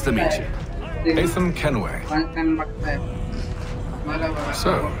 Pleased to meet you. Hatham Kenway.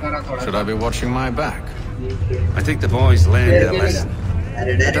 So, should I be watching my back? I think the boys learned their lesson.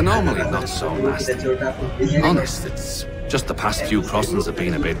 They're normally not so nasty. Honest, it's just the past few crossings have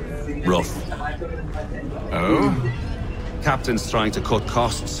been a bit rough. Oh? Captain's trying to cut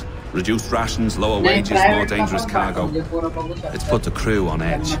costs. Reduced rations, lower wages, more dangerous cargo. It's put the crew on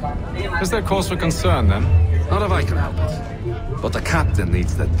edge. Is there cause for concern, then? Not if I can help it. But the captain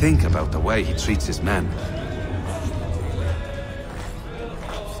needs to think about the way he treats his men.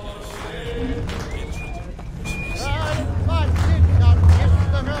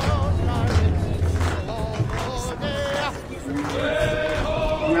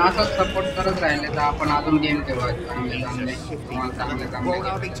 Support करत राहिले तर आपण अजून game ठेवा चांगले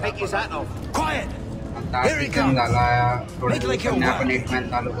Take his hat off. Quiet. आता season झाला थोडे दिवसांनी आपण हिटमॅन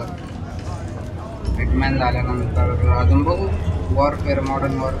चालू करू हिटमॅन झाल्यानंतर अजून बघू warfare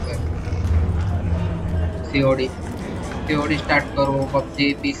modern warfare COD start करू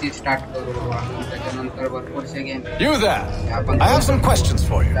पबजी पीसी स्टार्ट करू आणि त्याच्यानंतर भरपूरसे game You there. I have some questions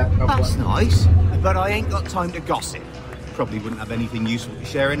for you. That's nice, but I ain't got time to gossip. Probably wouldn't have anything useful to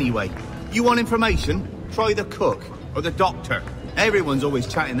share anyway. You want information? Try the cook or the doctor. Everyone's always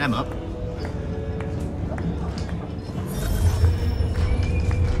chatting them up.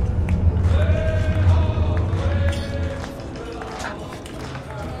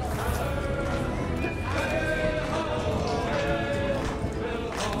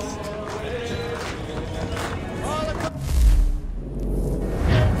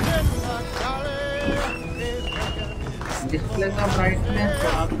 Display का brightness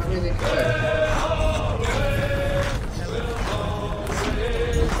आपको दिखता है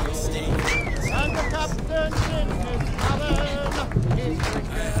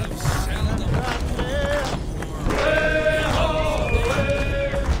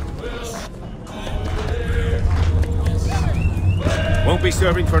Won't be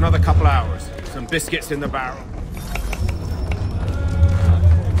serving for another couple hours. Some biscuits in the barrel.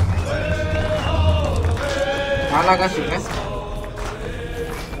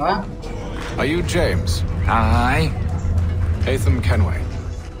 Are you James? Aye. Hatham Kenway.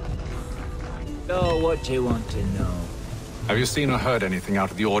 Oh, what do you want to know? Have you seen or heard anything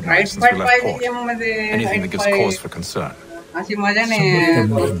out of the ordinary since we left port? Anything that gives cause for concern? अशी मजा नाही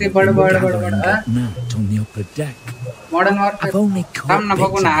नुसती बडबड Out on the upper deck. Modern warfare I've only थांब ना caught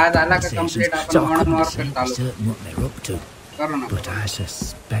बघू ना आज आला का bits कंप्लीट and आपण so I modern couldn't warfare say चालू certain what they're up to. करू ना But I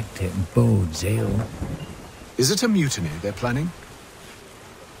suspect it bodes ill. Is it a mutiny they're planning?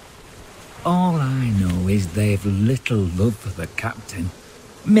 All I know is they've little love for the captain.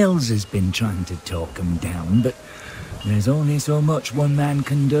 Mills has been trying to talk him down, but there's only so much one man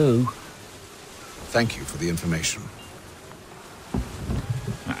can do. Thank you for the information.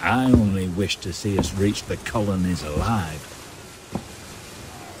 I only wish to see us reach the colonies alive.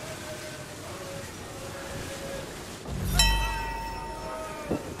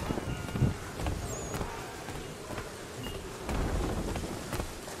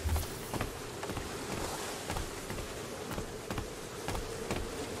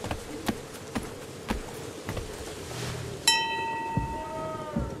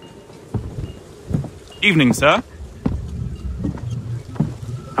 Evening, sir.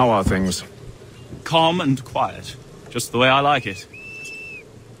 How are things? Calm and quiet. Just the way I like it.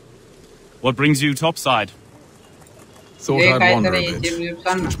 What brings you topside? Thought I'd wander a bit.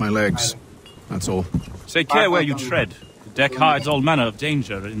 Stretch my legs. That's all. Take care where you tread. The deck hides all manner of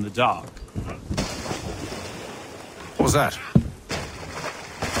danger in the dark. What was that?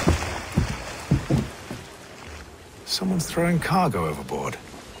 Someone's throwing cargo overboard.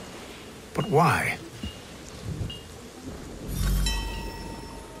 But why?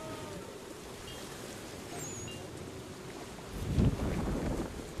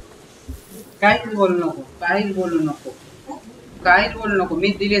 काहीच बोलू नको काहीच बोलू नको मी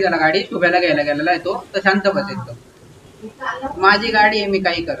दिली त्याला गाडी शुभ्याला घ्यायला गेलेला आहे तो तर शांत बस एकदम माझी गाडी आहे मी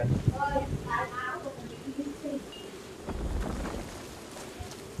काही करत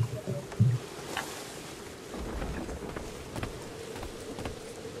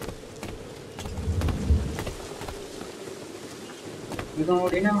मी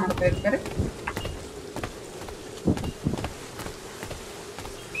उडी ना मारता येत का रे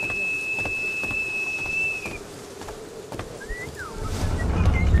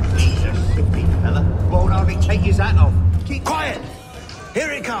Take his hat off. Keep quiet.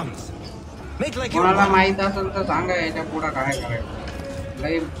 Here it comes. Make like you're कोणाला माहित असेल तर सांगा याच्या पुढे काय करायचं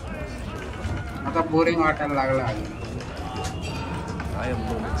लय आता बोरिंग वाटायला लागला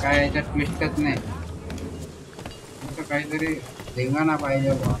काय याच्यात ट्विस्टच नाही असं काहीतरी धिंगाणा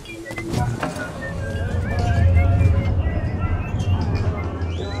पाहिजे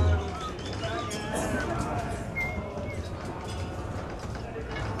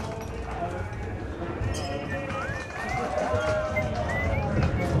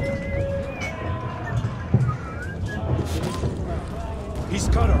He's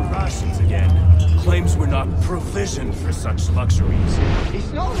cut our rations again. Claims we're not provisioned for such luxuries.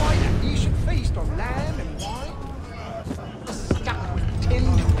 It's not like that. You should feast on lamb and wine. Stuck with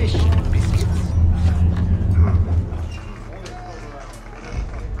tinned fish and biscuits.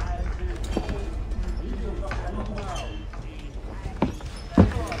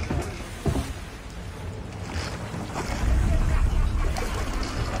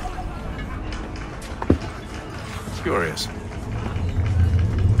 Curious.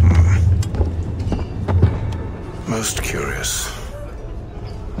 Most curious.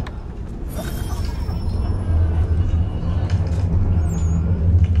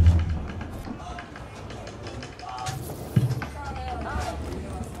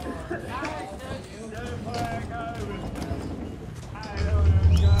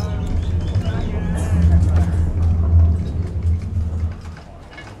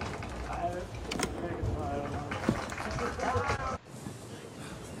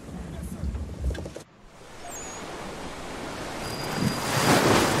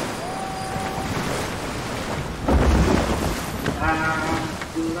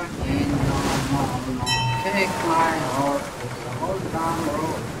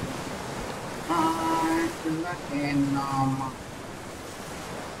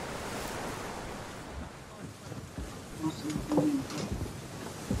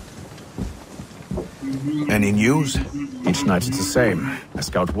 Any news? Each night it's the same. I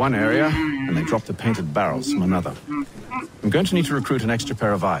scout one area, and they drop the painted barrels from another. I'm going to need to recruit an extra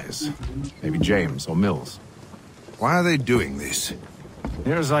pair of eyes. Maybe James or Mills. Why are they doing this?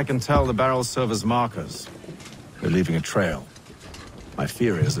 Near as I can tell, the barrels serve as markers. They're leaving a trail. My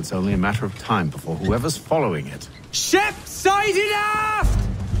fear is it's only a matter of time before whoever's following it... Ship sighted aft!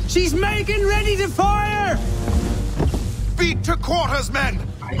 She's making ready to fire! Beat to quarters, men!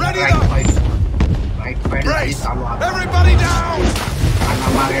 Ready up! Brace! Everybody down!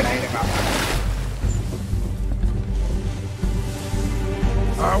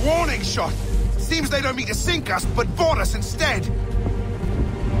 A warning shot! Seems they don't mean to sink us, but board us instead!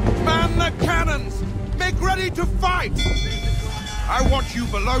 Man the cannons! Make ready to fight! I want you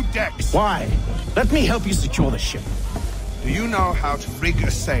below decks. Why? Let me help you secure the ship. Do you know how to rig a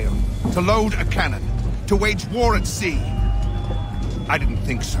sail? To load a cannon? To wage war at sea? I didn't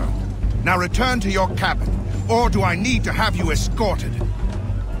think so. Now return to your cabin, or do I need to have you escorted?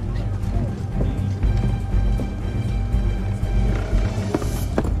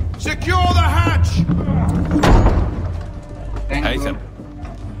 Secure the hatch! Haytham.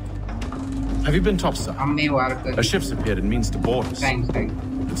 Have you been topside? A ship's appeared and means to board us.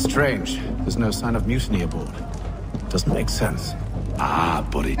 It's strange. There's no sign of mutiny aboard. Doesn't make sense. Ah,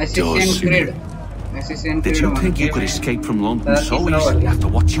 but it does. Did you think you could escape from London so easily after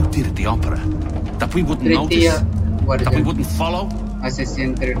what you did at the opera? That we wouldn't notice? That we wouldn't follow?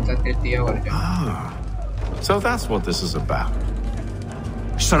 Ah, so that's what this is about.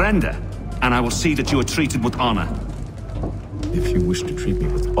 Surrender, and I will see that you are treated with honor. If you wish to treat me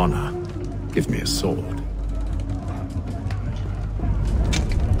with honor, give me a sword.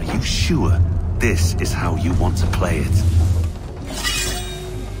 Are you sure this is how you want to play it?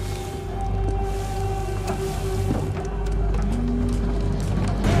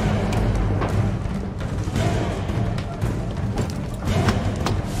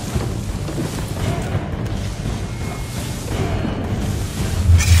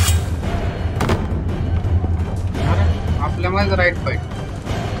 Right fight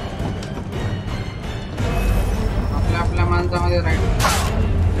आपल्या माणसामध्ये right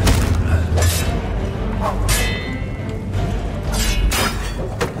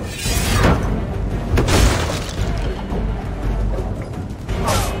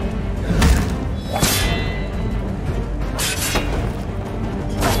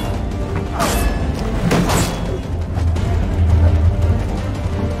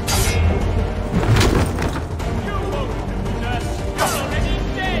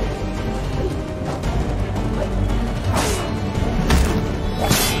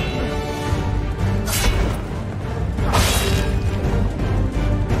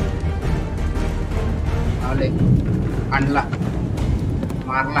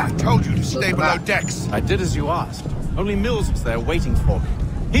I told you to stay below decks. I did as you asked. Only Mills was there waiting for me.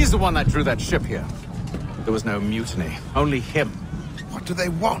 He's the one that drew that ship here. There was no mutiny, only him. What do they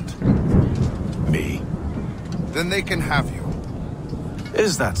want? Me. Then they can have you.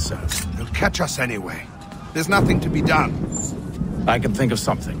 Is that so? They'll catch us anyway. There's nothing to be done. I can think of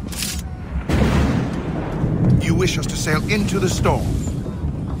something. You wish us to sail into the storm?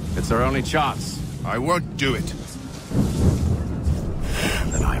 It's our only chance. I won't do it.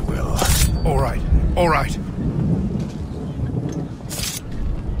 Then I will. All right, all right.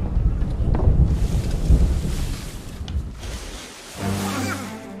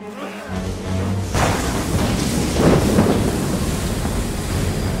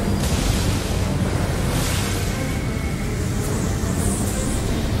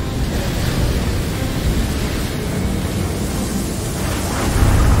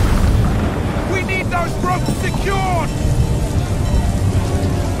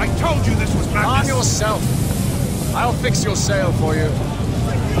 Arm yourself. I'll fix your sail for you.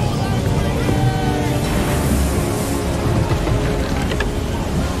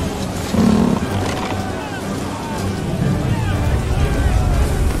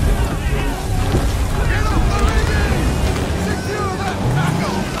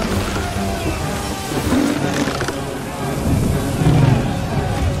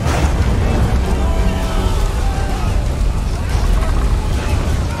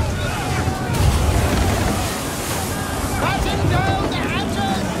 Down the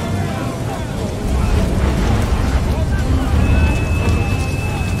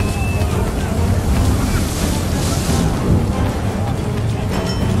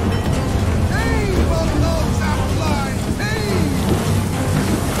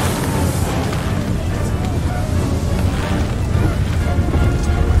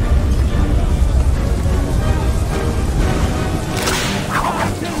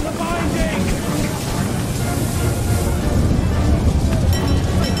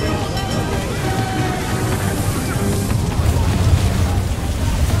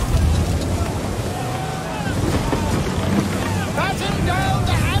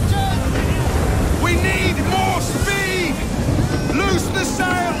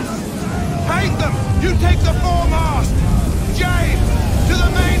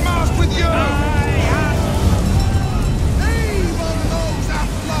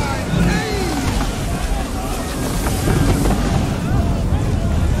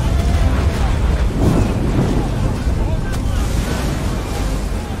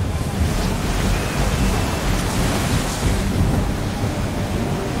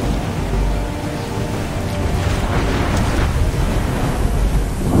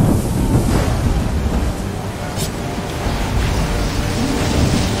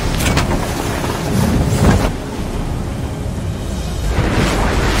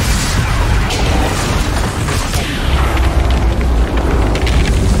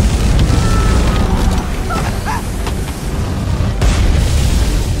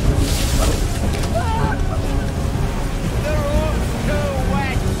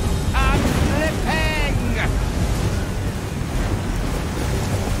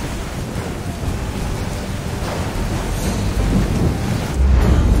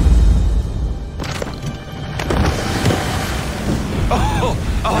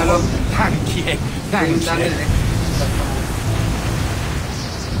Thanks.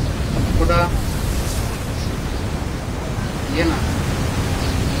 Udah. Iya nah.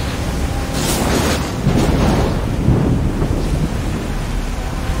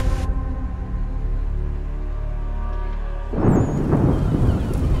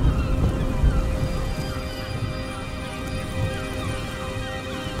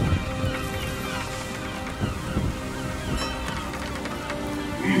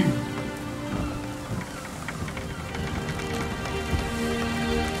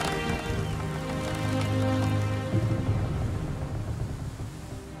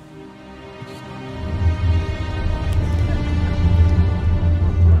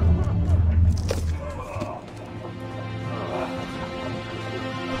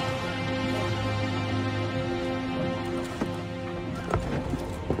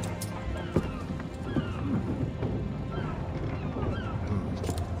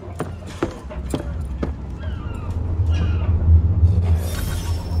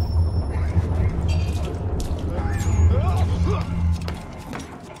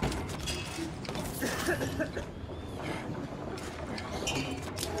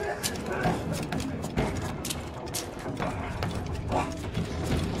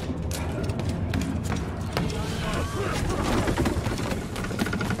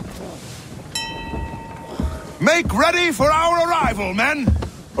 Make ready for our arrival, men!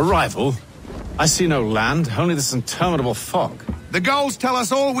 Arrival? I see no land, only this interminable fog. The gulls tell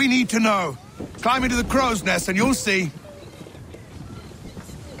us all we need to know. Climb into the crow's nest and you'll see.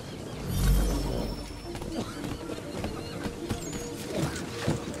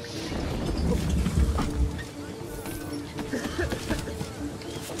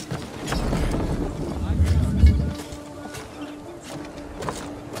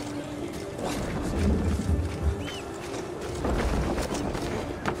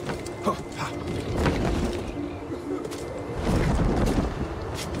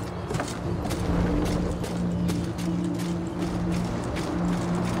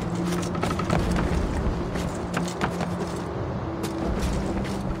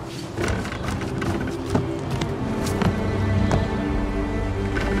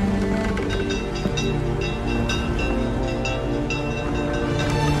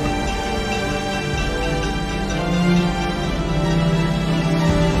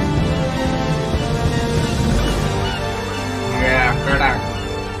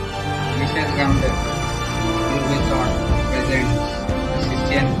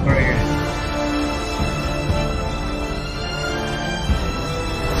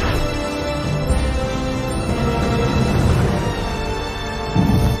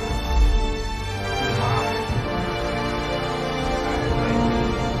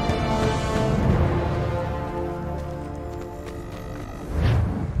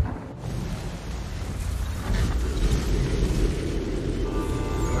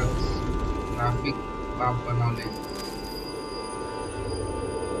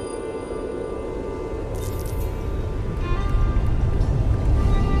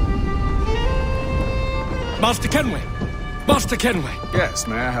 Master Kenway! Master Kenway! Yes,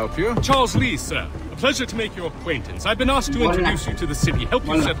 may I help you? Charles Lee, sir. A pleasure to make your acquaintance. I've been asked to introduce you to the city, help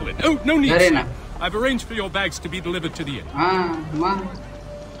you settle in. Oh, no need, sir. I've arranged for your bags to be delivered to the inn.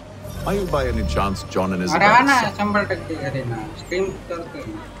 Are you by any chance John and Isabel?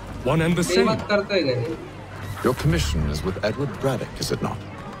 One and the same. Your commission is with Edward Braddock, is it not?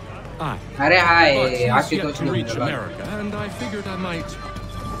 Aye. But he's yet to reach America, and I figured I might...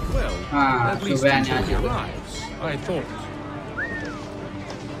 Well, at least until he arrives, I thought.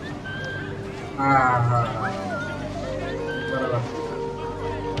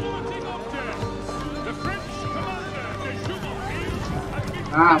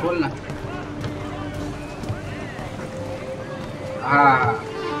 बोलना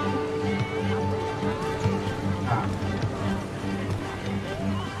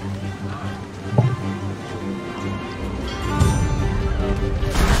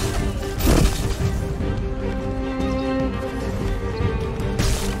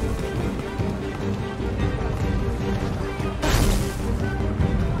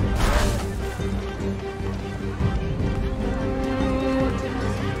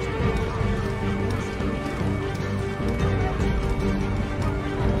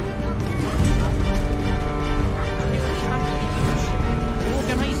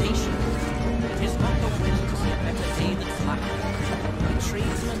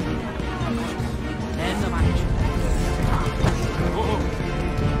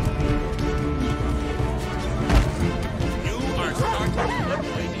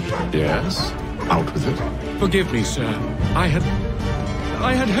Yes, out with it. Forgive me, sir. I had...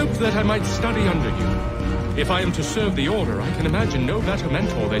 I had hoped that I might study under you. If I am to serve the Order, I can imagine no better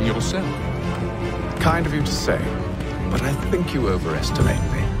mentor than yourself. Kind of you to say, but I think you overestimate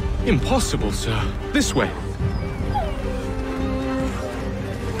me. Impossible, sir. This way.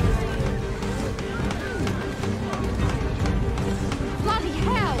 Bloody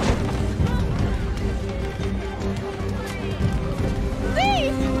hell!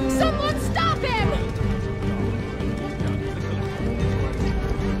 Thief! Someone stop him!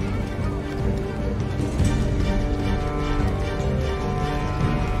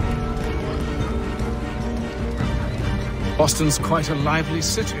 Boston's quite a lively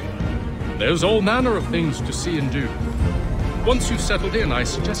city. There's all manner of things to see and do. Once you've settled in, I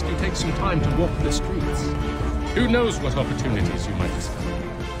suggest you take some time to walk the streets. Who knows what opportunities you might discover.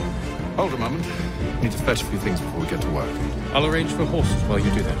 Hold a moment. Need to fetch a few things before we get to work. I'll arrange for horses while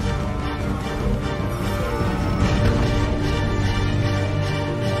you do that.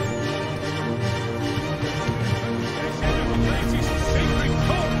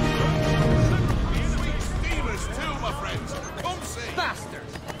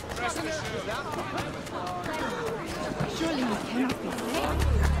 Surely you cannot be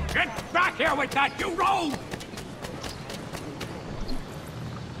safe. Get back here with that, you rogue!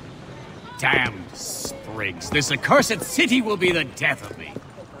 Damn sprigs. This accursed city will be the death of me.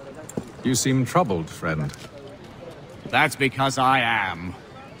 You seem troubled, friend. That's because I am.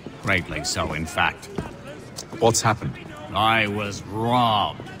 Greatly so, in fact. What's happened? I was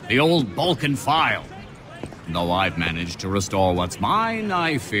robbed. The old Balkan file. Though I've managed to restore what's mine,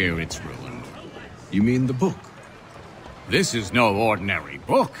 I fear it's ruined. You mean the book? This is no ordinary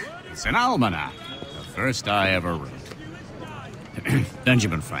book. It's an almanac. The first I ever wrote.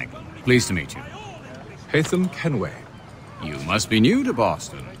 Benjamin Franklin. Pleased to meet you. Hatham Kenway. You must be new to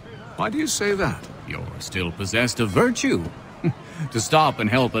Boston. Why do you say that? You're still possessed of virtue. To stop and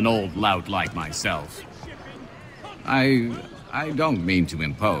help an old lout like myself. I don't mean to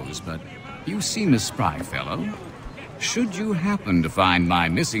impose, but you seem a spry fellow. Should you happen to find my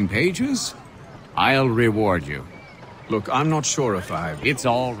missing pages, I'll reward you. Look, I'm not sure if It's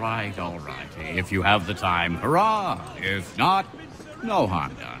all right, all right. If you have the time, hurrah! If not, no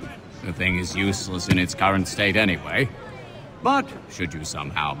harm done. The thing is useless in its current state anyway. But should you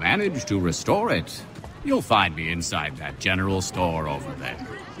somehow manage to restore it, you'll find me inside that general store over there.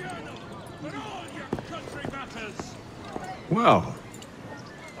 Well,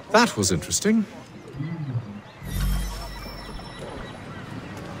 that was interesting.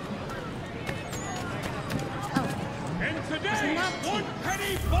 And today, one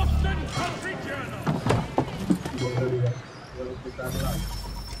penny Boston Country Journal.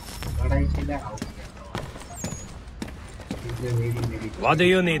 What do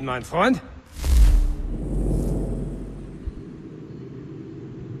you need, my friend?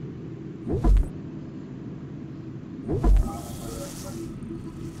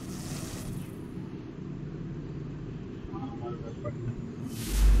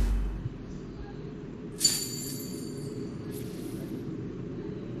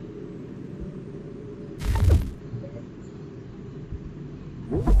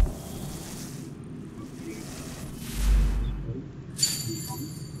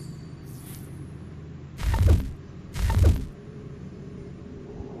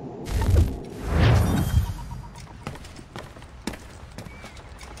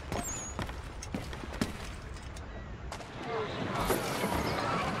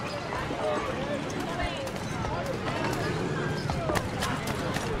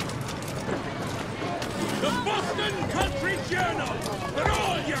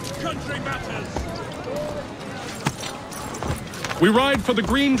 We ride for the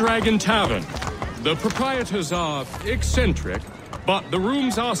Green Dragon Tavern. The proprietors are eccentric, but the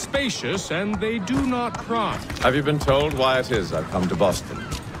rooms are spacious and they do not cry. Have you been told why it is I've come to Boston?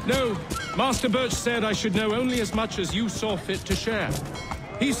 No. Master Birch said I should know only as much as you saw fit to share.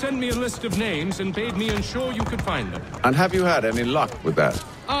 He sent me a list of names and bade me ensure you could find them. And have you had any luck with that?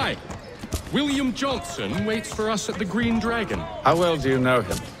 Aye. William Johnson waits for us at the Green Dragon. How well do you know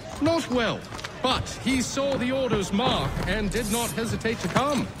him? Not well. But he saw the Order's mark and did not hesitate to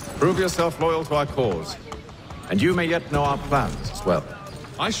come. Prove yourself loyal to our cause. And you may yet know our plans as well.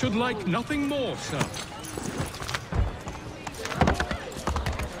 I should like nothing more, sir.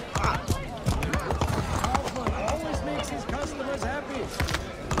 Always makes his customers happy.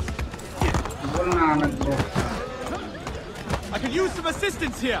 I could use some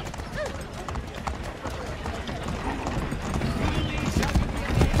assistance here.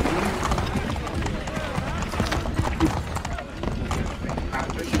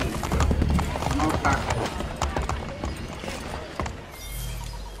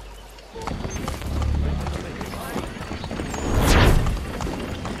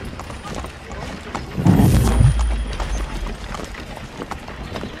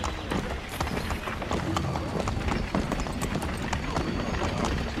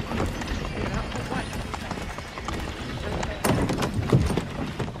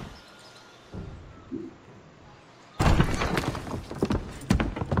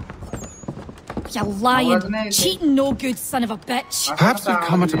 You lying, cheating, no good son of a bitch. Perhaps we've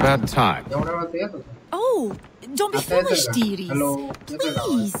come at a bad time. Oh, don't be foolish, dearies.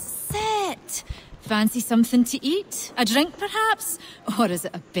 Please, sit. Fancy something to eat? A drink, perhaps? Or is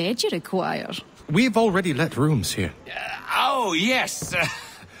it a bed you require? We've already let rooms here. Oh, yes.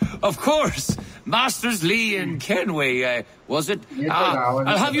 Of course. Masters Lee and Kenway, was it?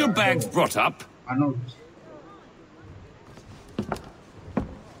 I'll have your bags brought up.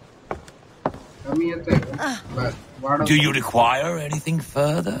 Do you require anything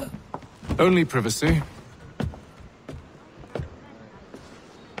further? Only privacy.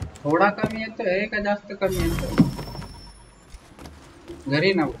 थोड़ा कमी येतो आहे का जास्त कमी येतो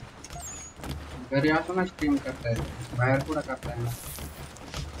घरी ना घरी असं ना स्ट्रीम करता येतो बाहेर कुठं करता येणार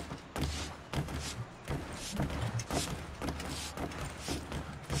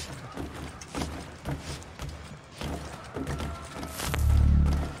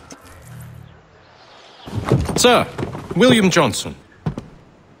Sir, William Johnson.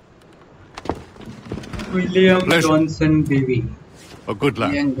 William Johnson, baby. A good lad,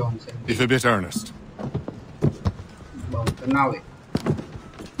 William Johnson. if a bit earnest.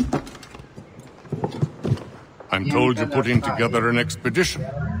 I'm told you're putting together an expedition.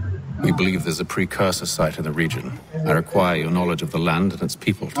 We believe there's a precursor site in the region. I require your knowledge of the land and its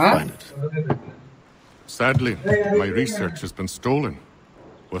people to find it. Sadly, my research has been stolen.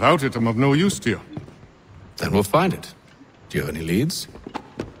 Without it, I'm of no use to you. Then we'll find it. Do you have any leads?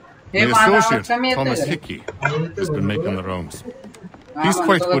 My associate, Thomas Hickey, has been making the rounds. He's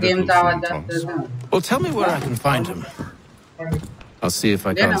quite good at loosening tongues. Well, tell me where I can find him. I'll see if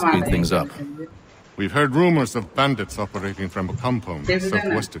I can't speed things up. We've heard rumors of bandits operating from a compound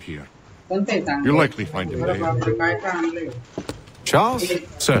southwest of here. You'll likely find him there. Charles?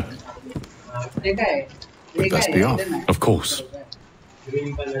 Sir. We'd best be off. Of course.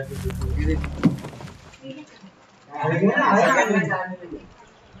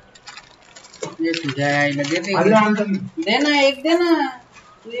 ये तुझे आईला दे दे देना एक देना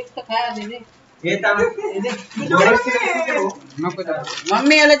तू एक तो खाया दे दे ये ता दे नको जा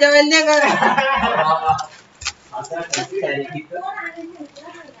मम्मी याला जेवायला दे का आता कशी आहे की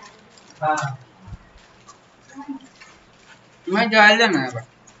हां मैं जेवायला ना बा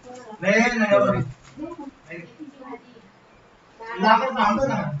नहीं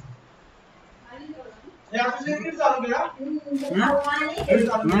ना ये आप से किस चालू किया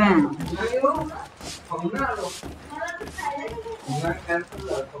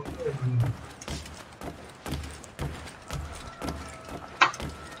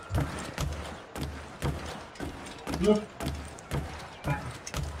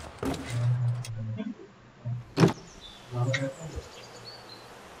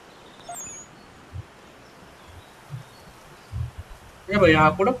ये भैया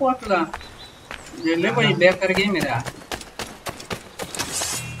कुठं पोहोचला ले भाई बैक कर गई मेरा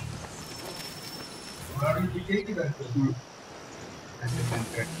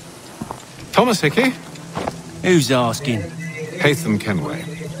Thomas Hickey? Who's asking? Haytham Kenway.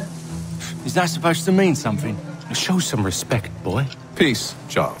 Is that supposed to mean something? Show some respect, boy. Peace,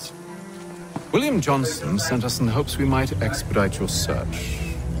 Charles. William Johnson sent us in the hopes we might expedite your search.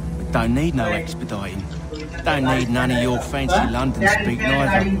 We don't need no expediting. Don't need none of your fancy London speak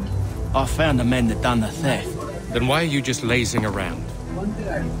neither. I found the men that done the theft. Then why are you just lazing around?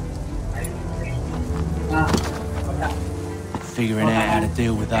 Figuring out how to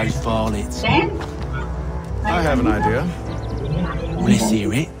deal with those varlets. I have an idea. Let's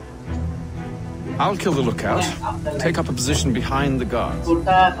hear it. I'll kill the lookout, take up a position behind the guards.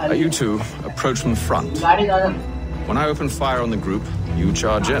 You two approach from the front. When I open fire on the group, you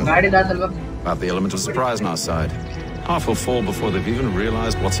charge in. About the element of surprise on our side. Half will fall before they've even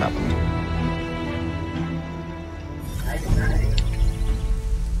realized what's happened.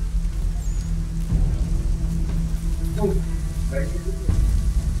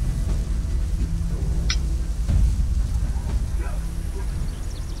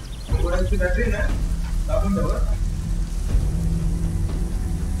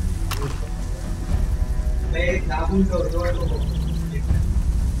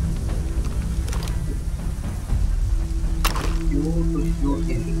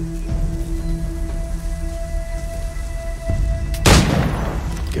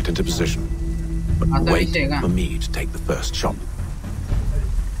 Get into position. But wait for me to take the first shot.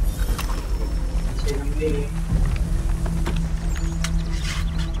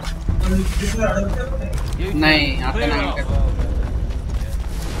 नहीं आता नहीं कर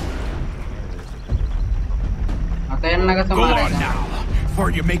आता है ना का समारेगा before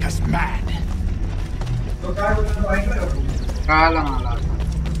you make us mad. काला माला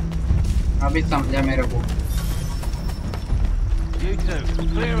अभी समझा मेरे को। You two,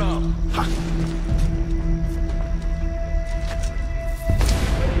 clear off.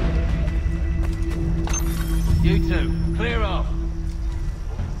 You two, clear off.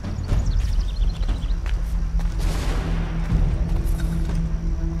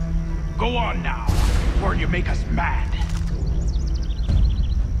 Go on now, before you make us mad.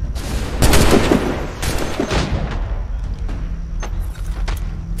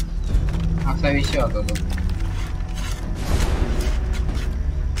 असा विषय होता तो।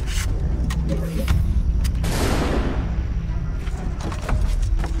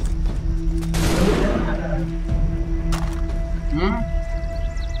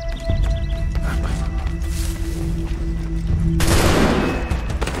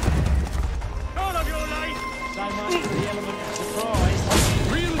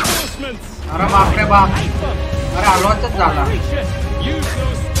 अरे बाप रे बाप, अरे हलवाचंच झाला।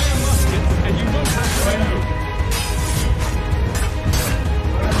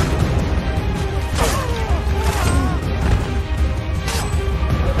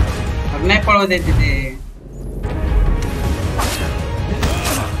 अब नहीं पळू देते ते।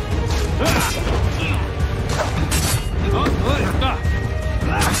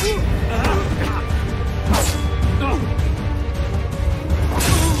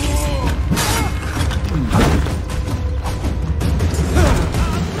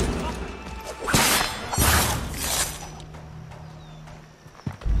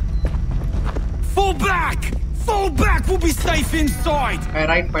 Fall back! We'll be safe inside!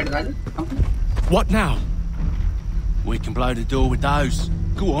 Right, what now? We can blow the door with those.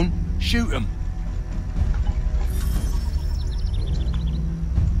 Go on, shoot them.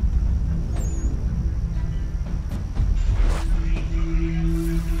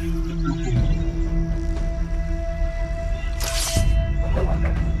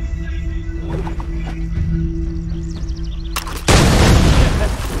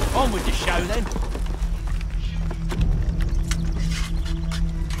 On with the show then.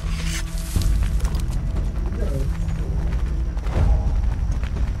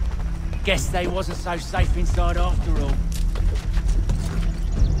 Guess they wasn't so safe inside after all.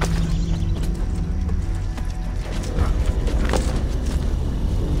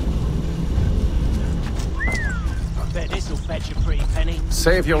 I bet this'll fetch a pretty penny.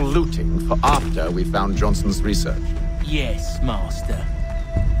 Save your looting for after we found Johnson's research. Yes, Master.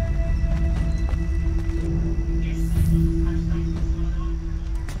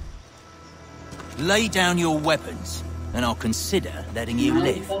 Lay down your weapons, and I'll consider letting you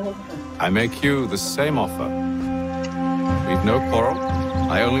live. I make you the same offer. We've no quarrel.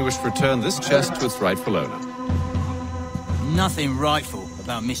 I only wish to return this chest to its rightful owner. Nothing rightful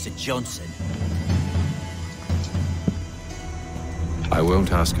about Mr. Johnson. I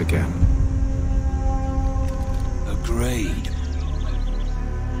won't ask again. Agreed.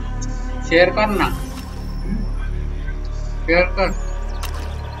 Share करना, share कर।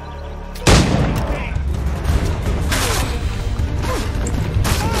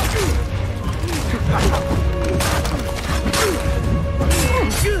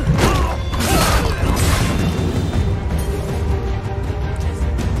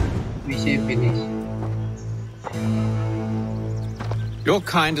 Your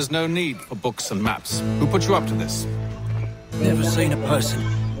kind has no need for books and maps. Who put you up to this? Never seen a person.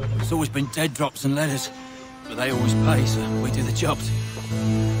 It's always been dead drops and letters. But they always pay, so we do the jobs.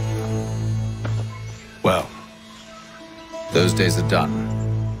 Well, those days are done.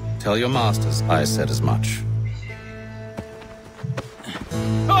 Tell your masters I said as much.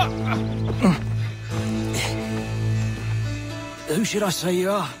 Who should I say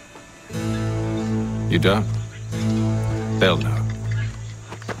you are? You don't? They'll know.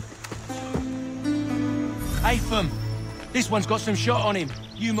 Apham, this one's got some shot on him.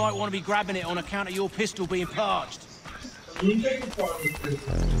 You might want to be grabbing it on account of your pistol being parched.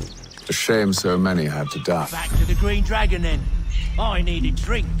 It's a shame so many had to die. Back to the Green Dragon then. I need a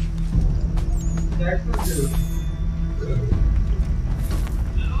drink.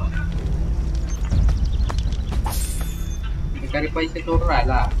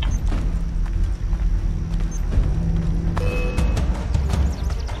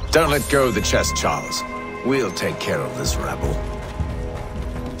 Don't let go of the chest, Charles. We'll take care of this rabble.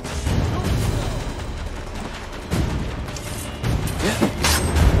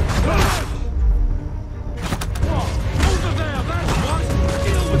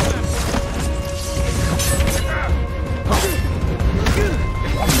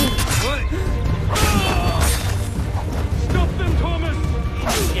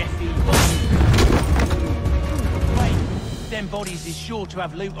 Bodies is sure to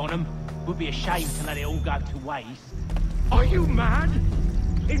have loot on them. Would be a shame to let it all go to waste. Are you mad?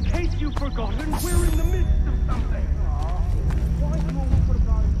 In case you've forgotten, we're in the midst of something. Why do you all put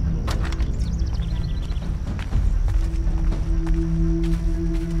about?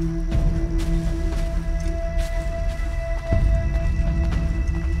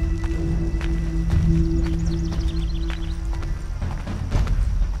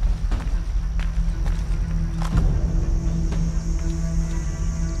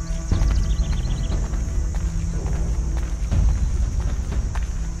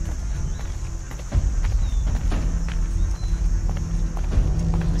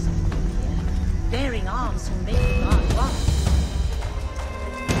 Bearing arms will make the guard run.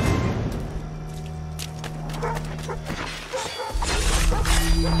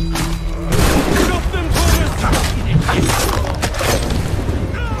 Stop them, Thomas!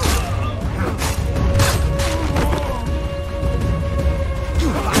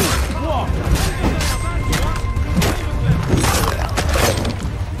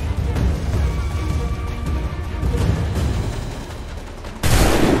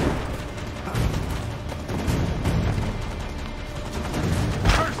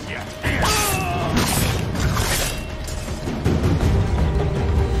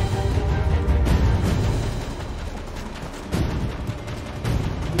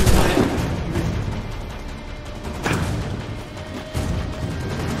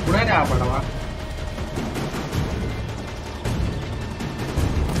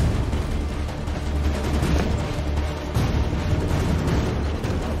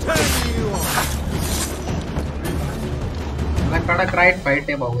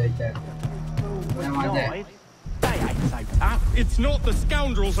 It's not the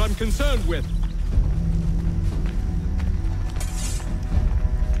scoundrels I'm concerned with.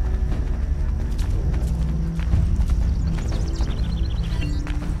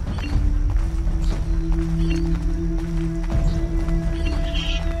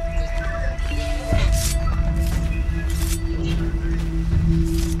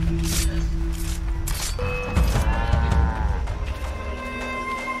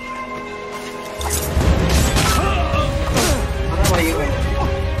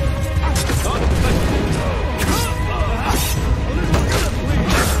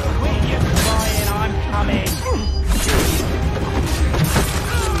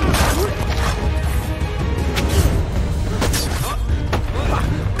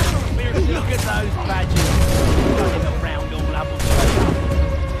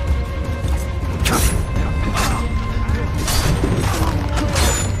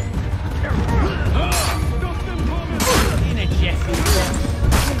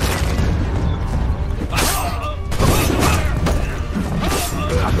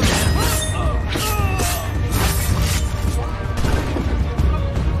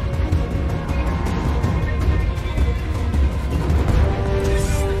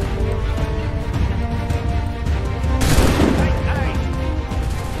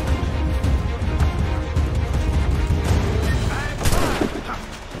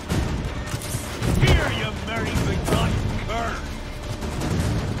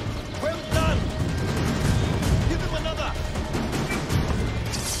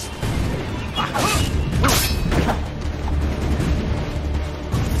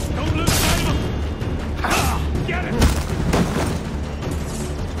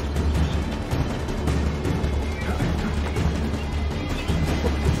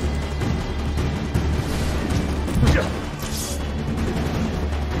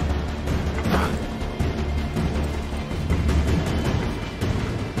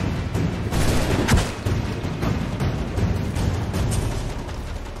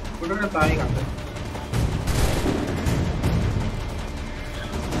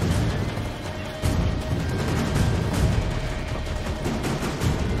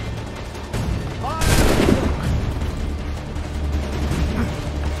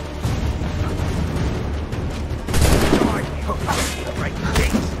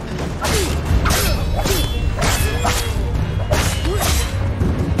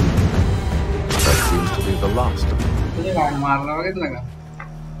 मारना वगैरह लगा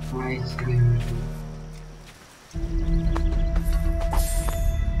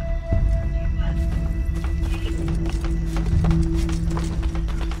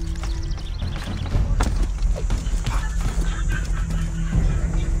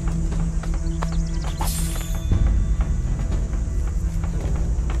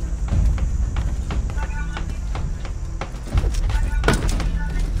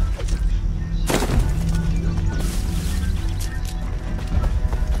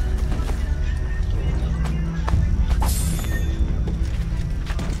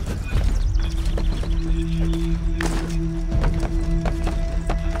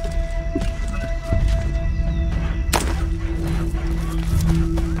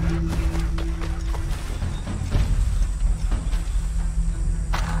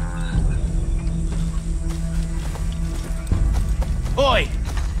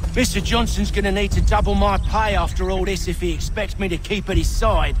Mr. Johnson's gonna need to double my pay after all this if he expects me to keep at his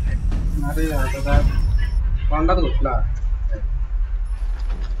side.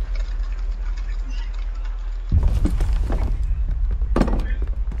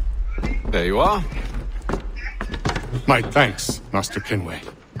 There you are. My thanks, Master Kenway.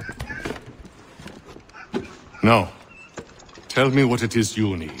 Now, tell me what it is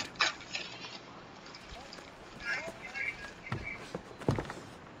you need.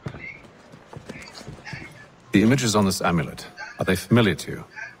 The images on this amulet, are they familiar to you?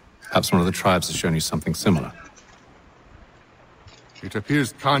 Perhaps one of the tribes has shown you something similar. It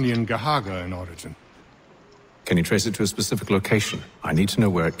appears Kanyan Gahaga in origin. Can you trace it to a specific location? I need to know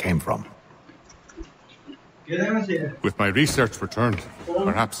where it came from. With my research returned,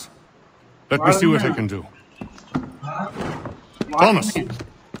 perhaps. Let me see what I can do. Thomas!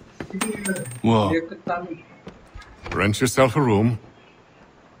 Whoa. Rent yourself a room.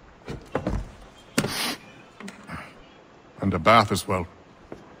 And a bath as well.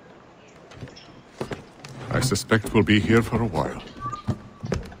 I suspect we'll be here for a while.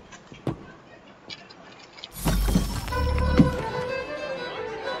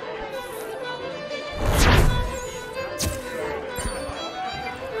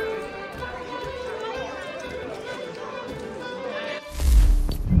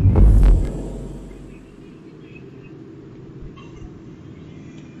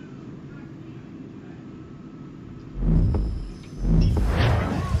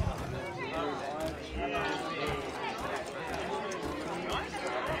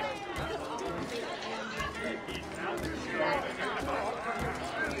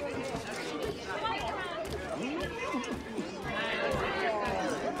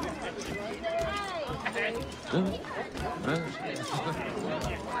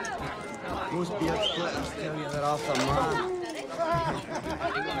 Must be upset to tell you that off the mark.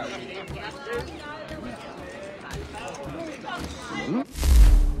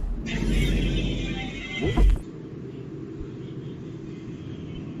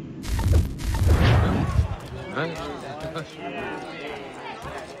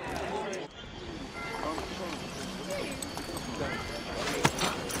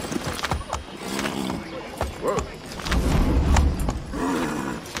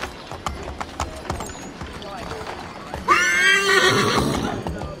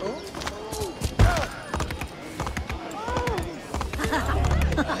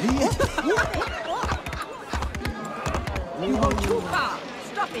 You go too far.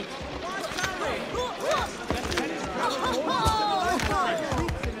 Stop it.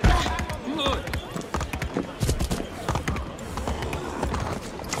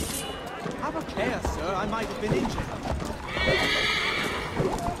 Have a care, sir. I might have been injured.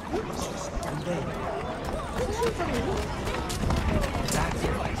 And then. That's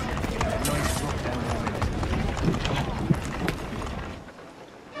right. Nice drop down there.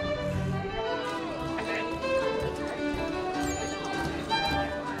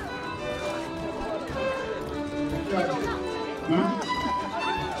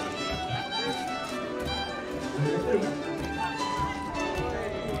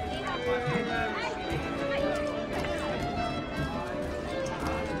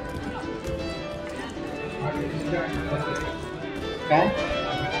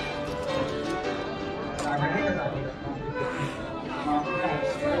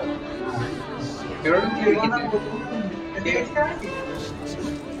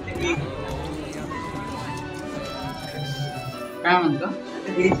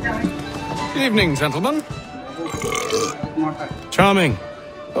 Evening, gentlemen. Charming.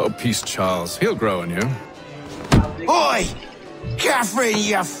 Oh, peace, Charles. He'll grow on you. Oi! Catherine,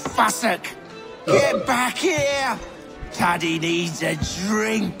 you fussock! Get back here! Taddy needs a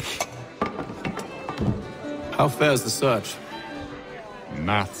drink. How fares the search?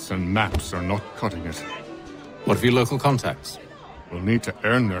 Maths and maps are not cutting it. What of your local contacts? We'll need to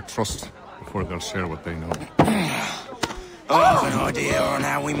earn their trust before they'll share what they know. I have an idea on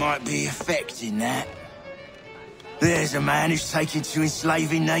how we might be affecting that. There's a man who's taken to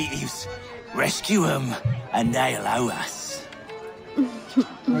enslaving natives. Rescue them, and they'll owe us.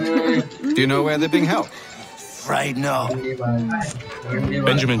 Do you know where they're being held? Afraid not.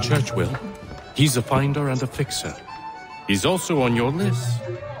 Benjamin Churchwill. He's a finder and a fixer. He's also on your list.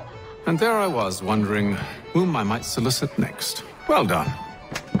 And there I was, wondering whom I might solicit next. Well done.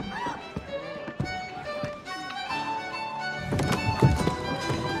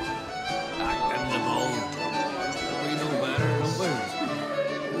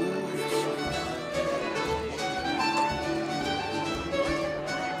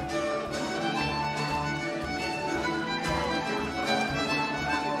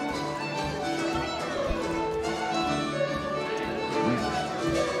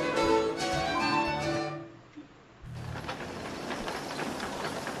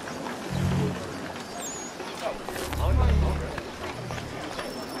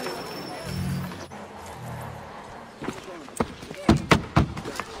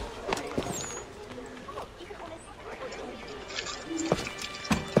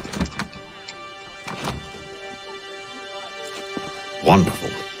 Wonderful.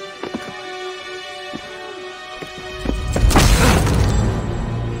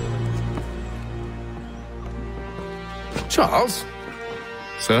 Charles?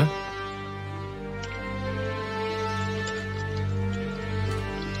 Sir?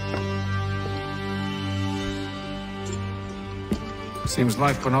 Seems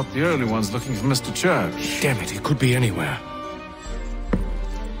like we're not the only ones looking for Mr. Church. Damn it, he could be anywhere.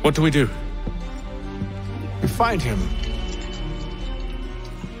 What do we do? We find him.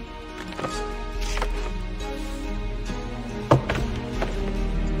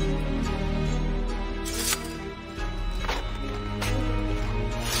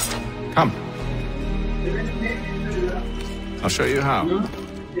 Come. I'll show you how.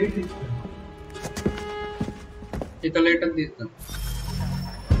 It's later this time.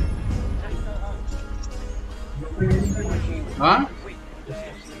 Huh?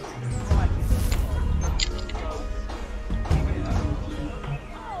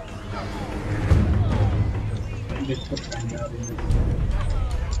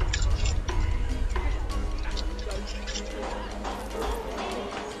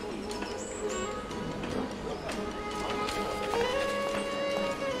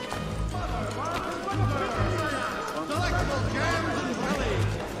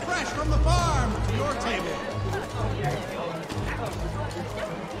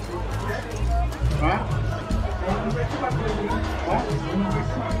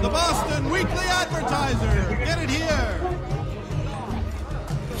 The Boston Weekly Advertiser! Get it here!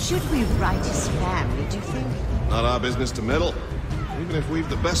 Should we write his family, do you think? Not our business to meddle, even if we've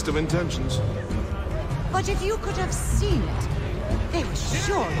the best of intentions. But if you could have seen it, they were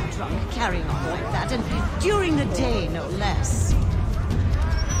surely drunk carrying on like that, and during the day, no less. The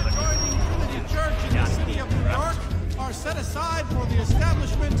church in the city of New York are set aside for the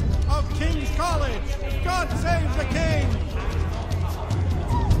establishment of King's College. God save the King!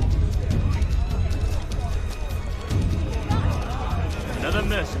 Another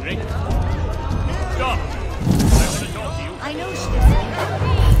mercenary. Stop! I know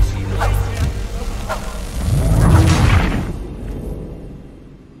she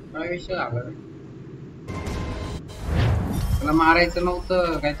काय विषय आला रे त्याला मारायचं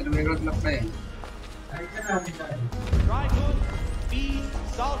नव्हतं काहीतरी वेगळंच लफडं आहे Dry goods, feed,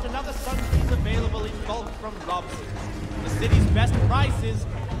 salt, and other sundries available in bulk from Robson. The city's best prices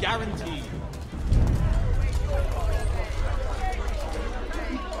guaranteed.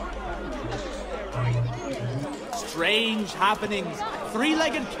 Strange happenings.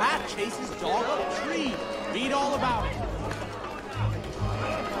 Three-legged cat chases dog up a tree. Read all about it.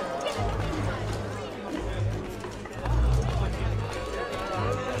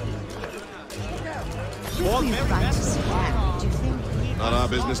 Should we write his family, do you think? Not our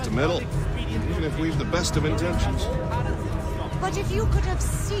business to meddle, even if we've the best of intentions. But if you could have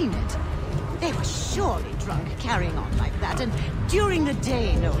seen it, they were surely drunk carrying on like that, and during the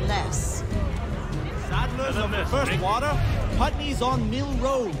day, no less. Saddlers of the First Water, Putney's on Mill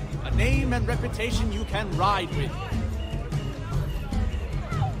Road. A name and reputation you can ride with.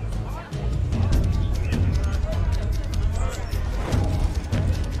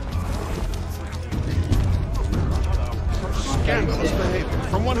 Scandalous behavior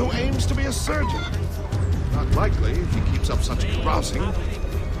from one who aims to be a surgeon. Not likely if he keeps up such carousing.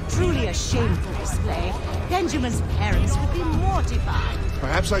 Truly a shameful display. Benjamin's parents would be mortified.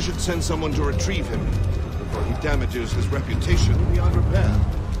 Perhaps I should send someone to retrieve him before he damages his reputation beyond repair.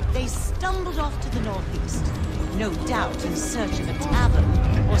 They stumbled off to the northeast, no doubt in search of a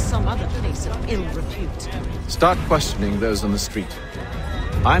tavern or some other place of ill repute. Start questioning those on the street.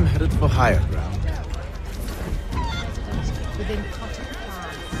 I'm headed for higher ground. Within cottage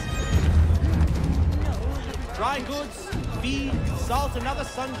paths. Dry goods, feed, salt, and other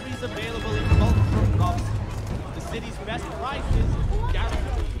sundries available in bulk from Robson. The city's best prices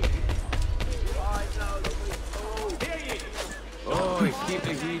guaranteed. Oi, keep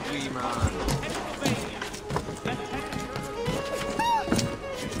it easy, man.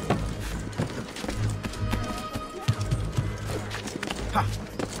 Ha!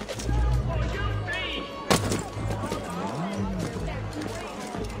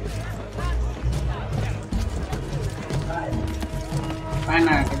 काय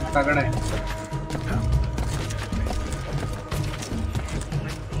ना तगड आहे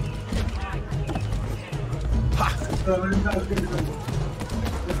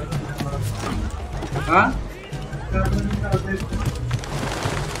हा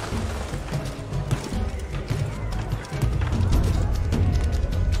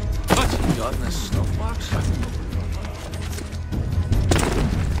What? Got in a snuff box?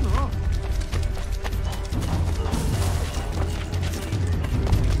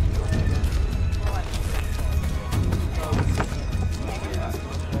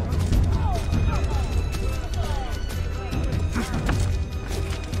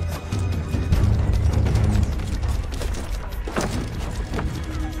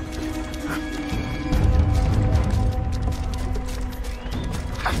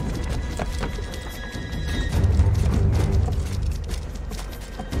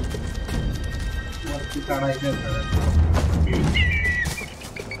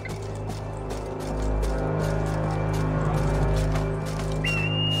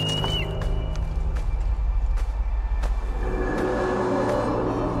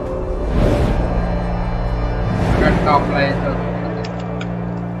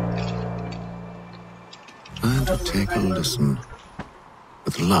 And to take a listen.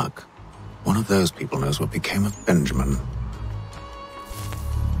 With luck, one of those people knows what became of Benjamin.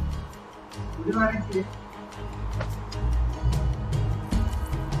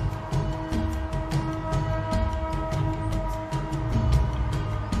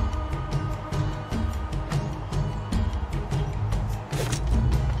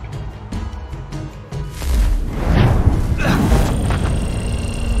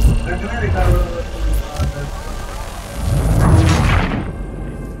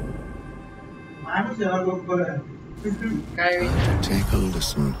 Take a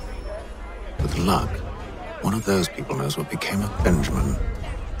listen. With luck, one of those people knows what became of Benjamin.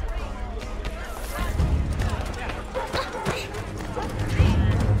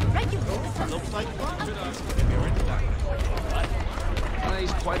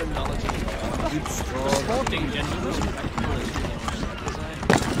 He's quite a knowledgeable. Good sporting gentleman.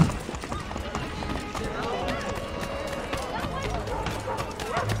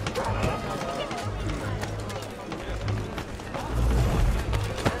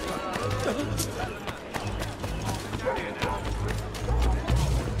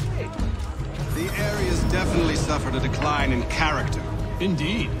 Suffered a decline in character.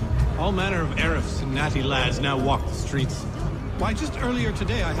 Indeed. All manner of Arifs and natty lads now walk the streets. Why, just earlier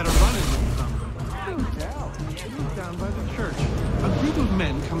today I had a run-in with some. Down by the church. A group of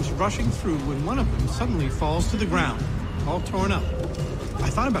men comes rushing through when one of them suddenly falls to the ground, all torn up. I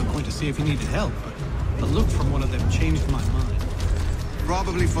thought about going to see if he needed help, but a look from one of them changed my mind.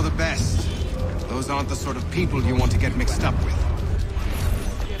 Probably for the best. Those aren't the sort of people you want to get mixed up with.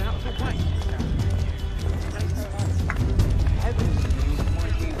 Get out the way.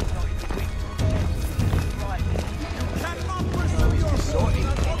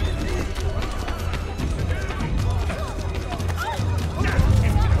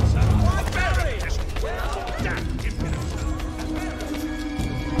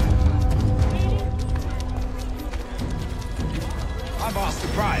 I've asked the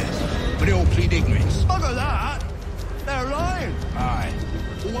priors, but they all plead ignorance. Bugger that! They're lying! Aye.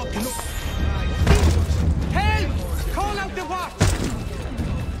 What can... Help! Call out the watch!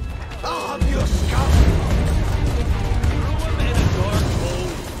 I'll have you, scout!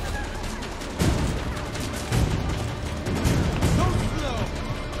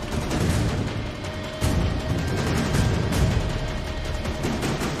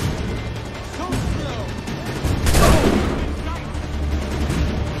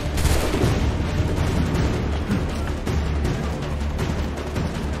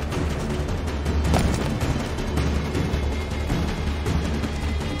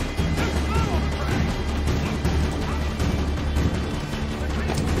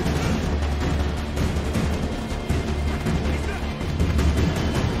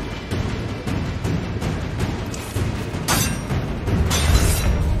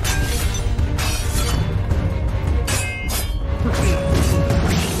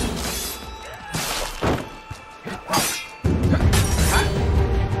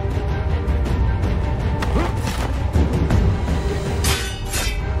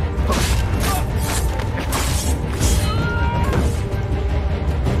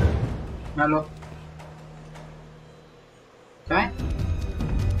 Halo.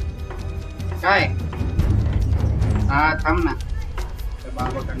 काय काय थांब ना त्या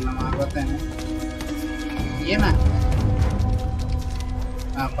बाबाकडनं मागवत आहे ना ये ना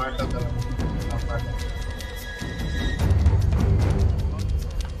पाठवतो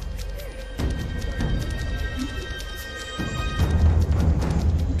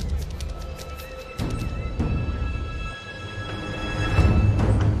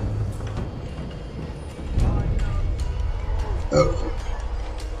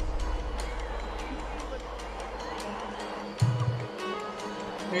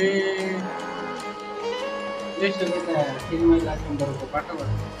चिन्मयला 100 रुपये पाठव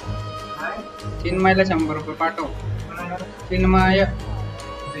चिन्मयला 100 रुपये पाठव चिन्मय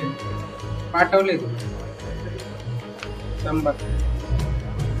पाठवले तू 100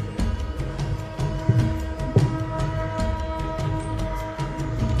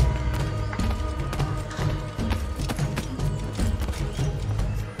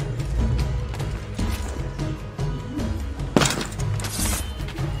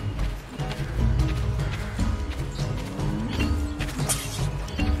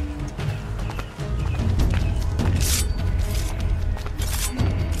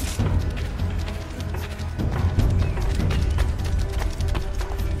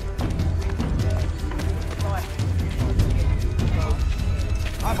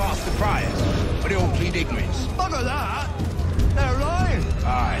 priors, but they all plead ignorance. Bugger that! They're lying!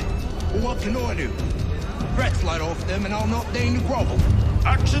 Aye. Well, what can I do? Threats light off them and I'll not deign to grovel.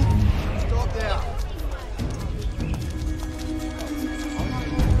 Action! Stop there!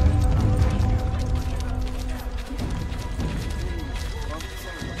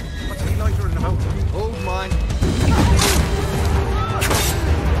 What's he lighter in the house? Hold mine.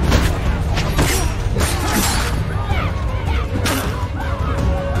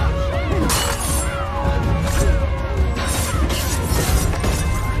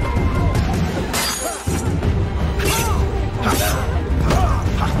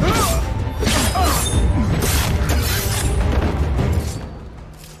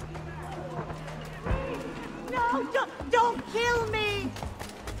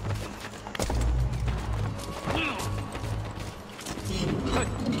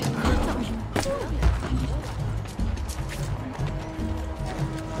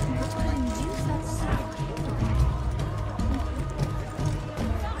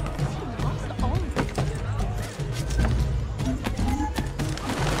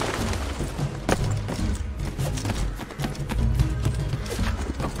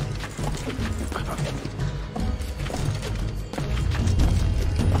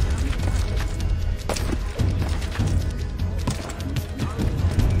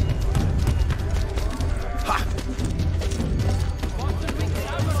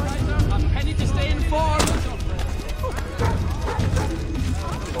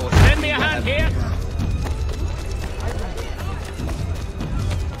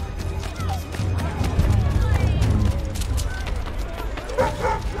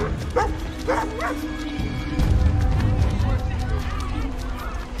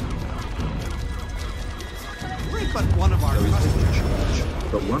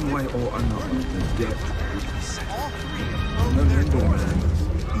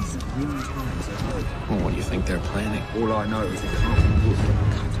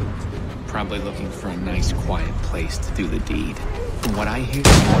 Probably looking for a nice, quiet place to do the deed. From what I hear...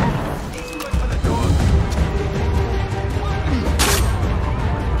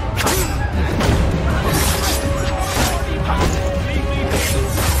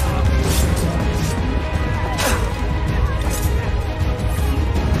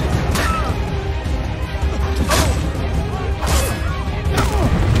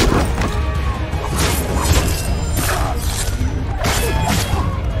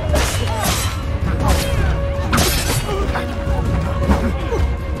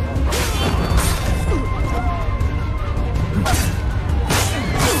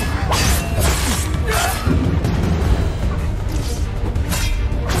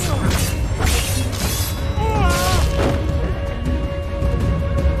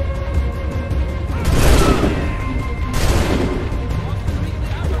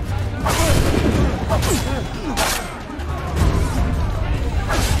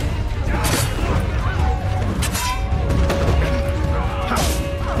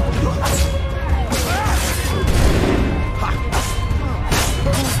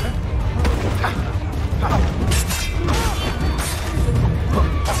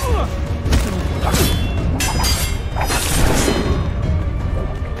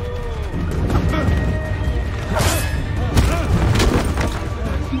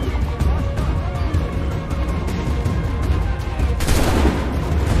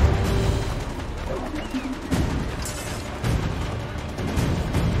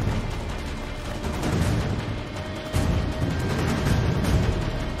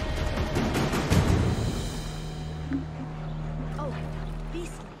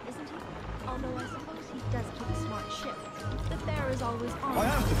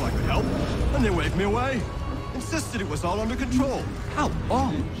 Insisted it was all under control. How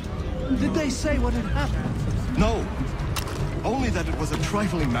odd. Did they say what had happened? No. Only that it was a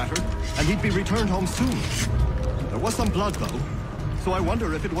trifling matter, and he'd be returned home soon. There was some blood, though, so I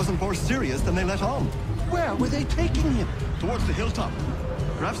wonder if it wasn't more serious than they let on. Where were they taking him? Towards the hilltop.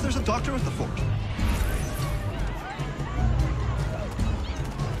 Perhaps there's a doctor at the fort.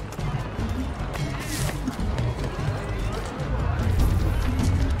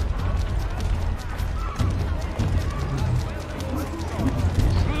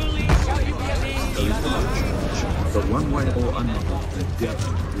 But one way or another, the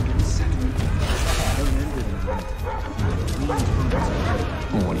devil will be settled.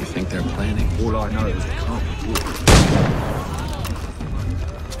 Well, what do you think they're planning? All I know is they can't be good.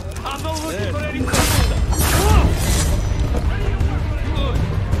 I'm not looking for any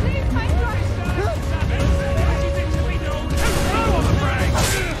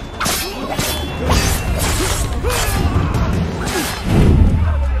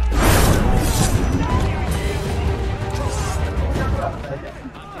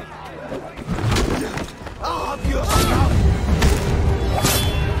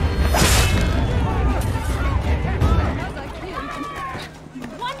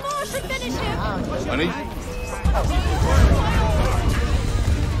Honey?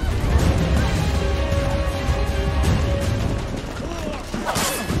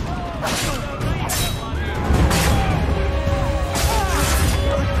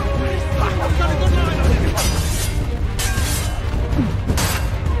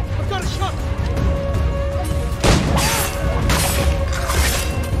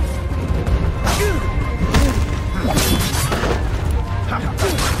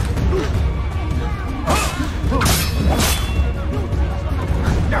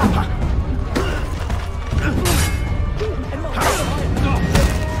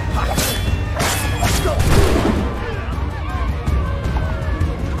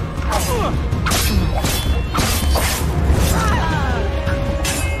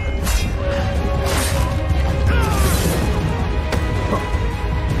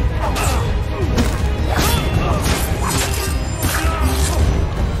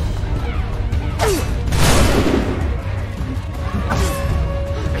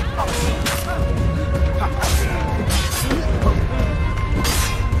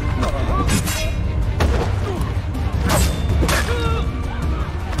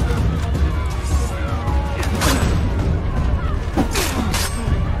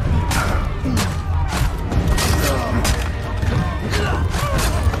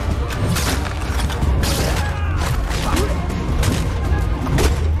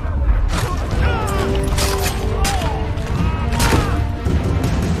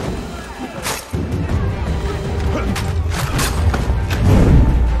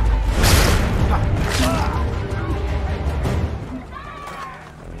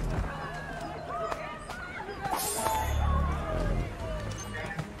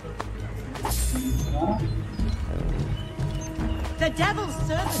 The devil's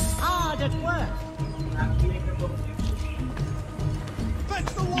servants hard at work. Fetch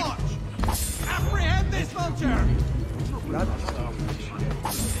the watch! Apprehend this vulture!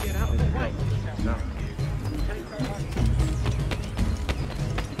 Get out of the way.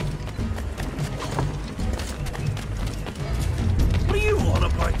 What are you all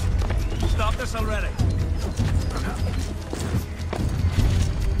about? Stop this already.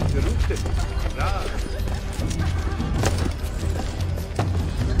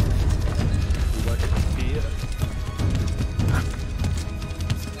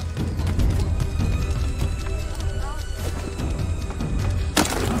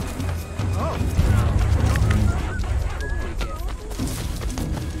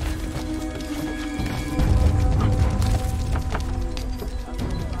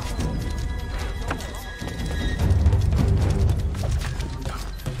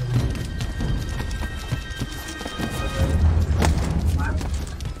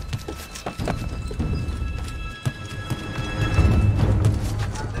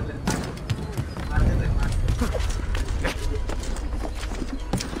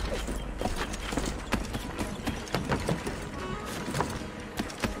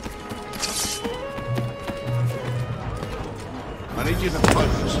 I need you to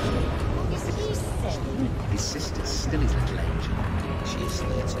focus. His sister's still his little angel. She's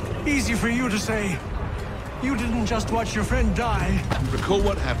 13. Easy for you to say. You didn't just watch your friend die. Recall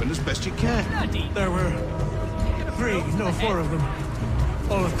what happened as best you can. There were 4 of them.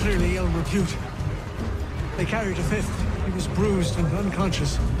 All of clearly ill repute. They carried a 5th. He was bruised and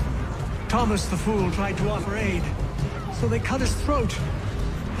unconscious. Thomas the fool tried to offer aid, so they cut his throat.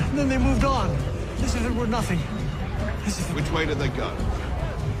 And then they moved on, as if it were nothing. Which way did they go?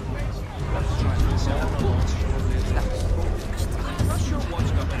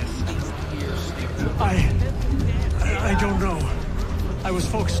 I don't know. I was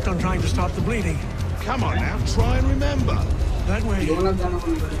focused on trying to stop the bleeding. Come on now, try and remember. That way,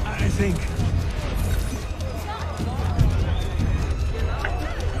 I think.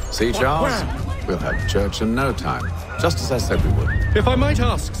 See, Charles? We'll have church in no time, just as I said we would. If I might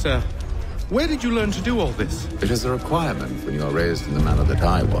ask, sir, where did you learn to do all this? It is a requirement when you are raised in the manner that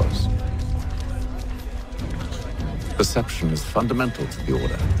I was. Perception is fundamental to the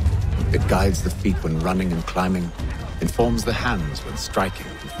Order. It guides the feet when running and climbing, informs the hands when striking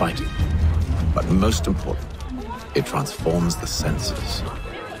and fighting. But most important, it transforms the senses,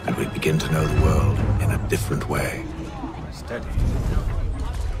 and we begin to know the world in a different way. Steady.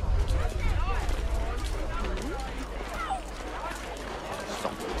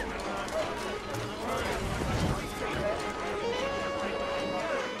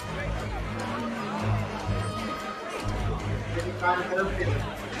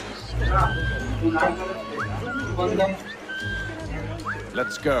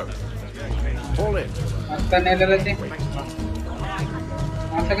 Let's go. Pull in.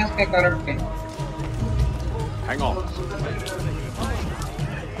 seconds kayak current kayak. Hang on.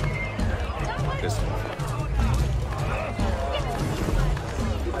 This one.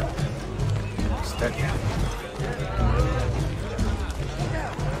 Steady.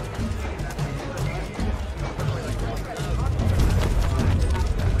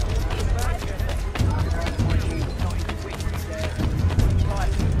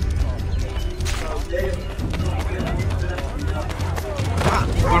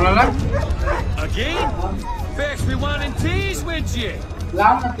 Again? Fetch me one and tease with you.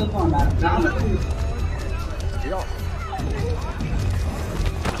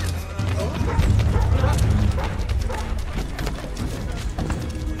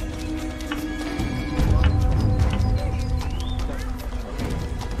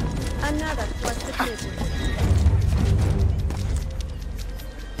 Another twisted midget.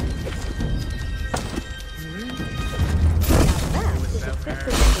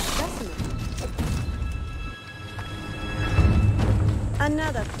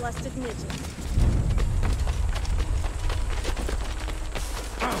 Another flustered midget.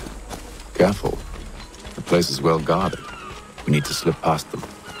 Careful. The place is well guarded. We need to slip past them.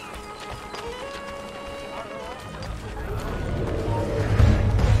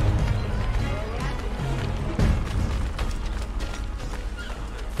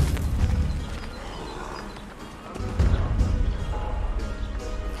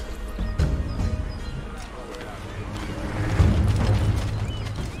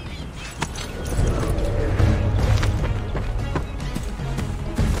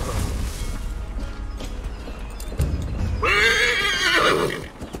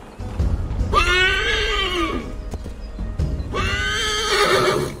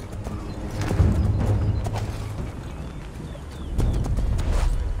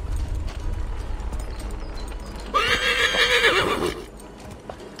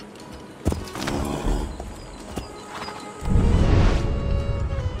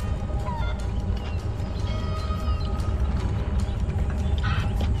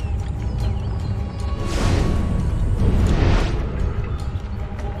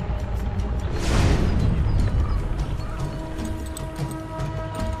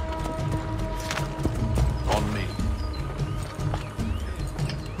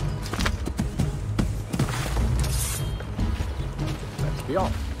 Be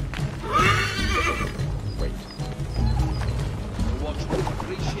off. Wait. The watch will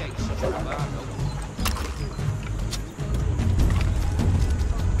appreciate such a bravado.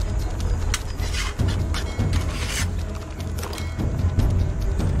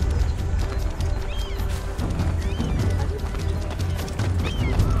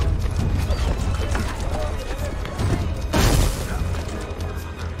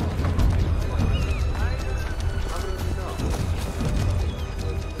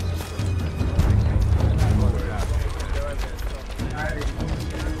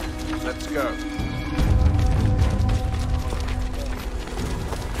 Let's go.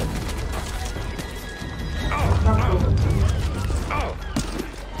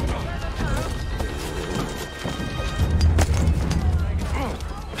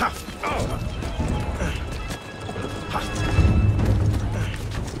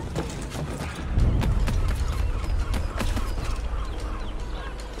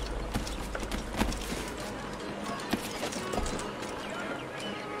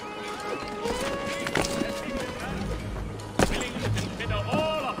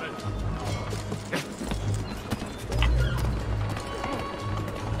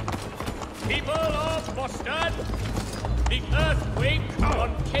 People of Boston, the earthquake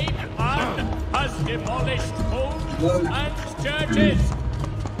on Cape Ann has demolished homes and churches.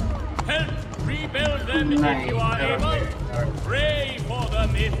 Help rebuild them if you are able. Pray for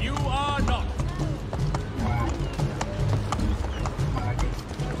them if you are not.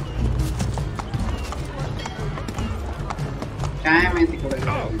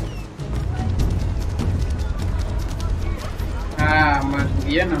 Mas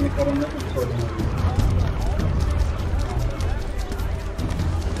dia nami corona tuh.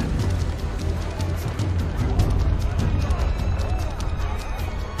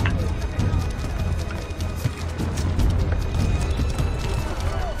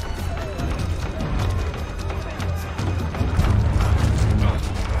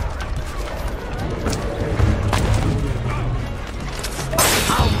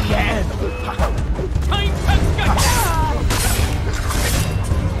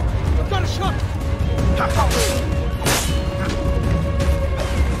 Got a shot!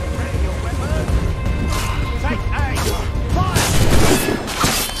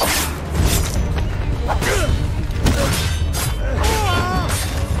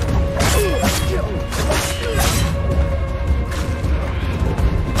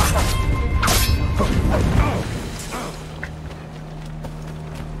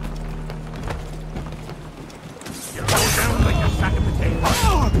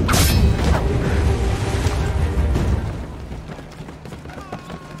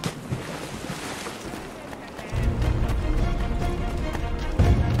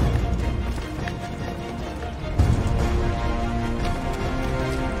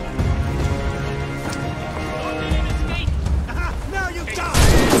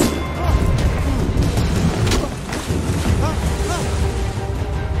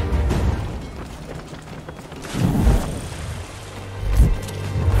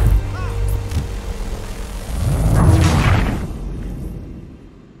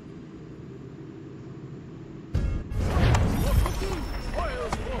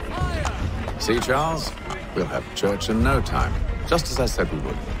 See, Charles? We'll have church in no time, just as I said we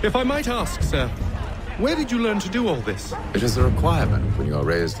would. If I might ask, sir, where did you learn to do all this? It is a requirement when you are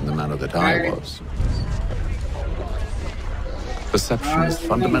raised in the manner that I was. Perception is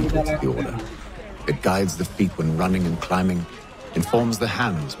fundamental to the Order. It guides the feet when running and climbing, informs the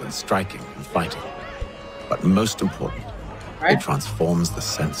hands when striking and fighting. But most important, it transforms the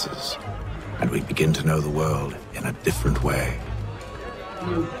senses, and we begin to know the world in a different way.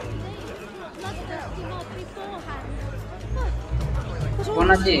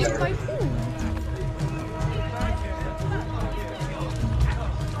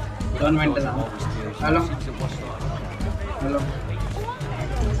 Don't went to them. Hello? Hello?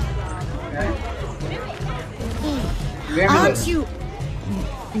 Aren't you?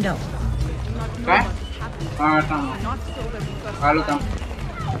 No. Okay? Hello, come.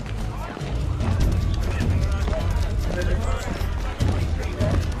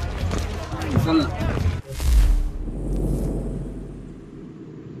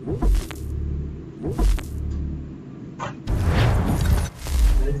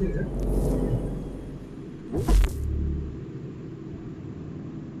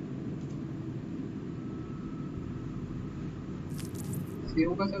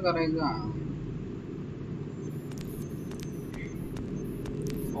 Save कसं करायचं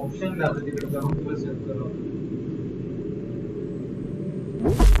option द्या तिकडे जाऊन तुला save करा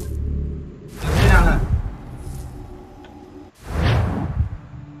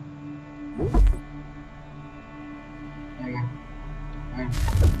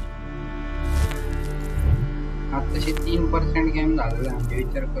आताशी 3% game झालेला आहे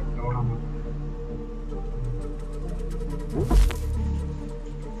विचार कर केवढा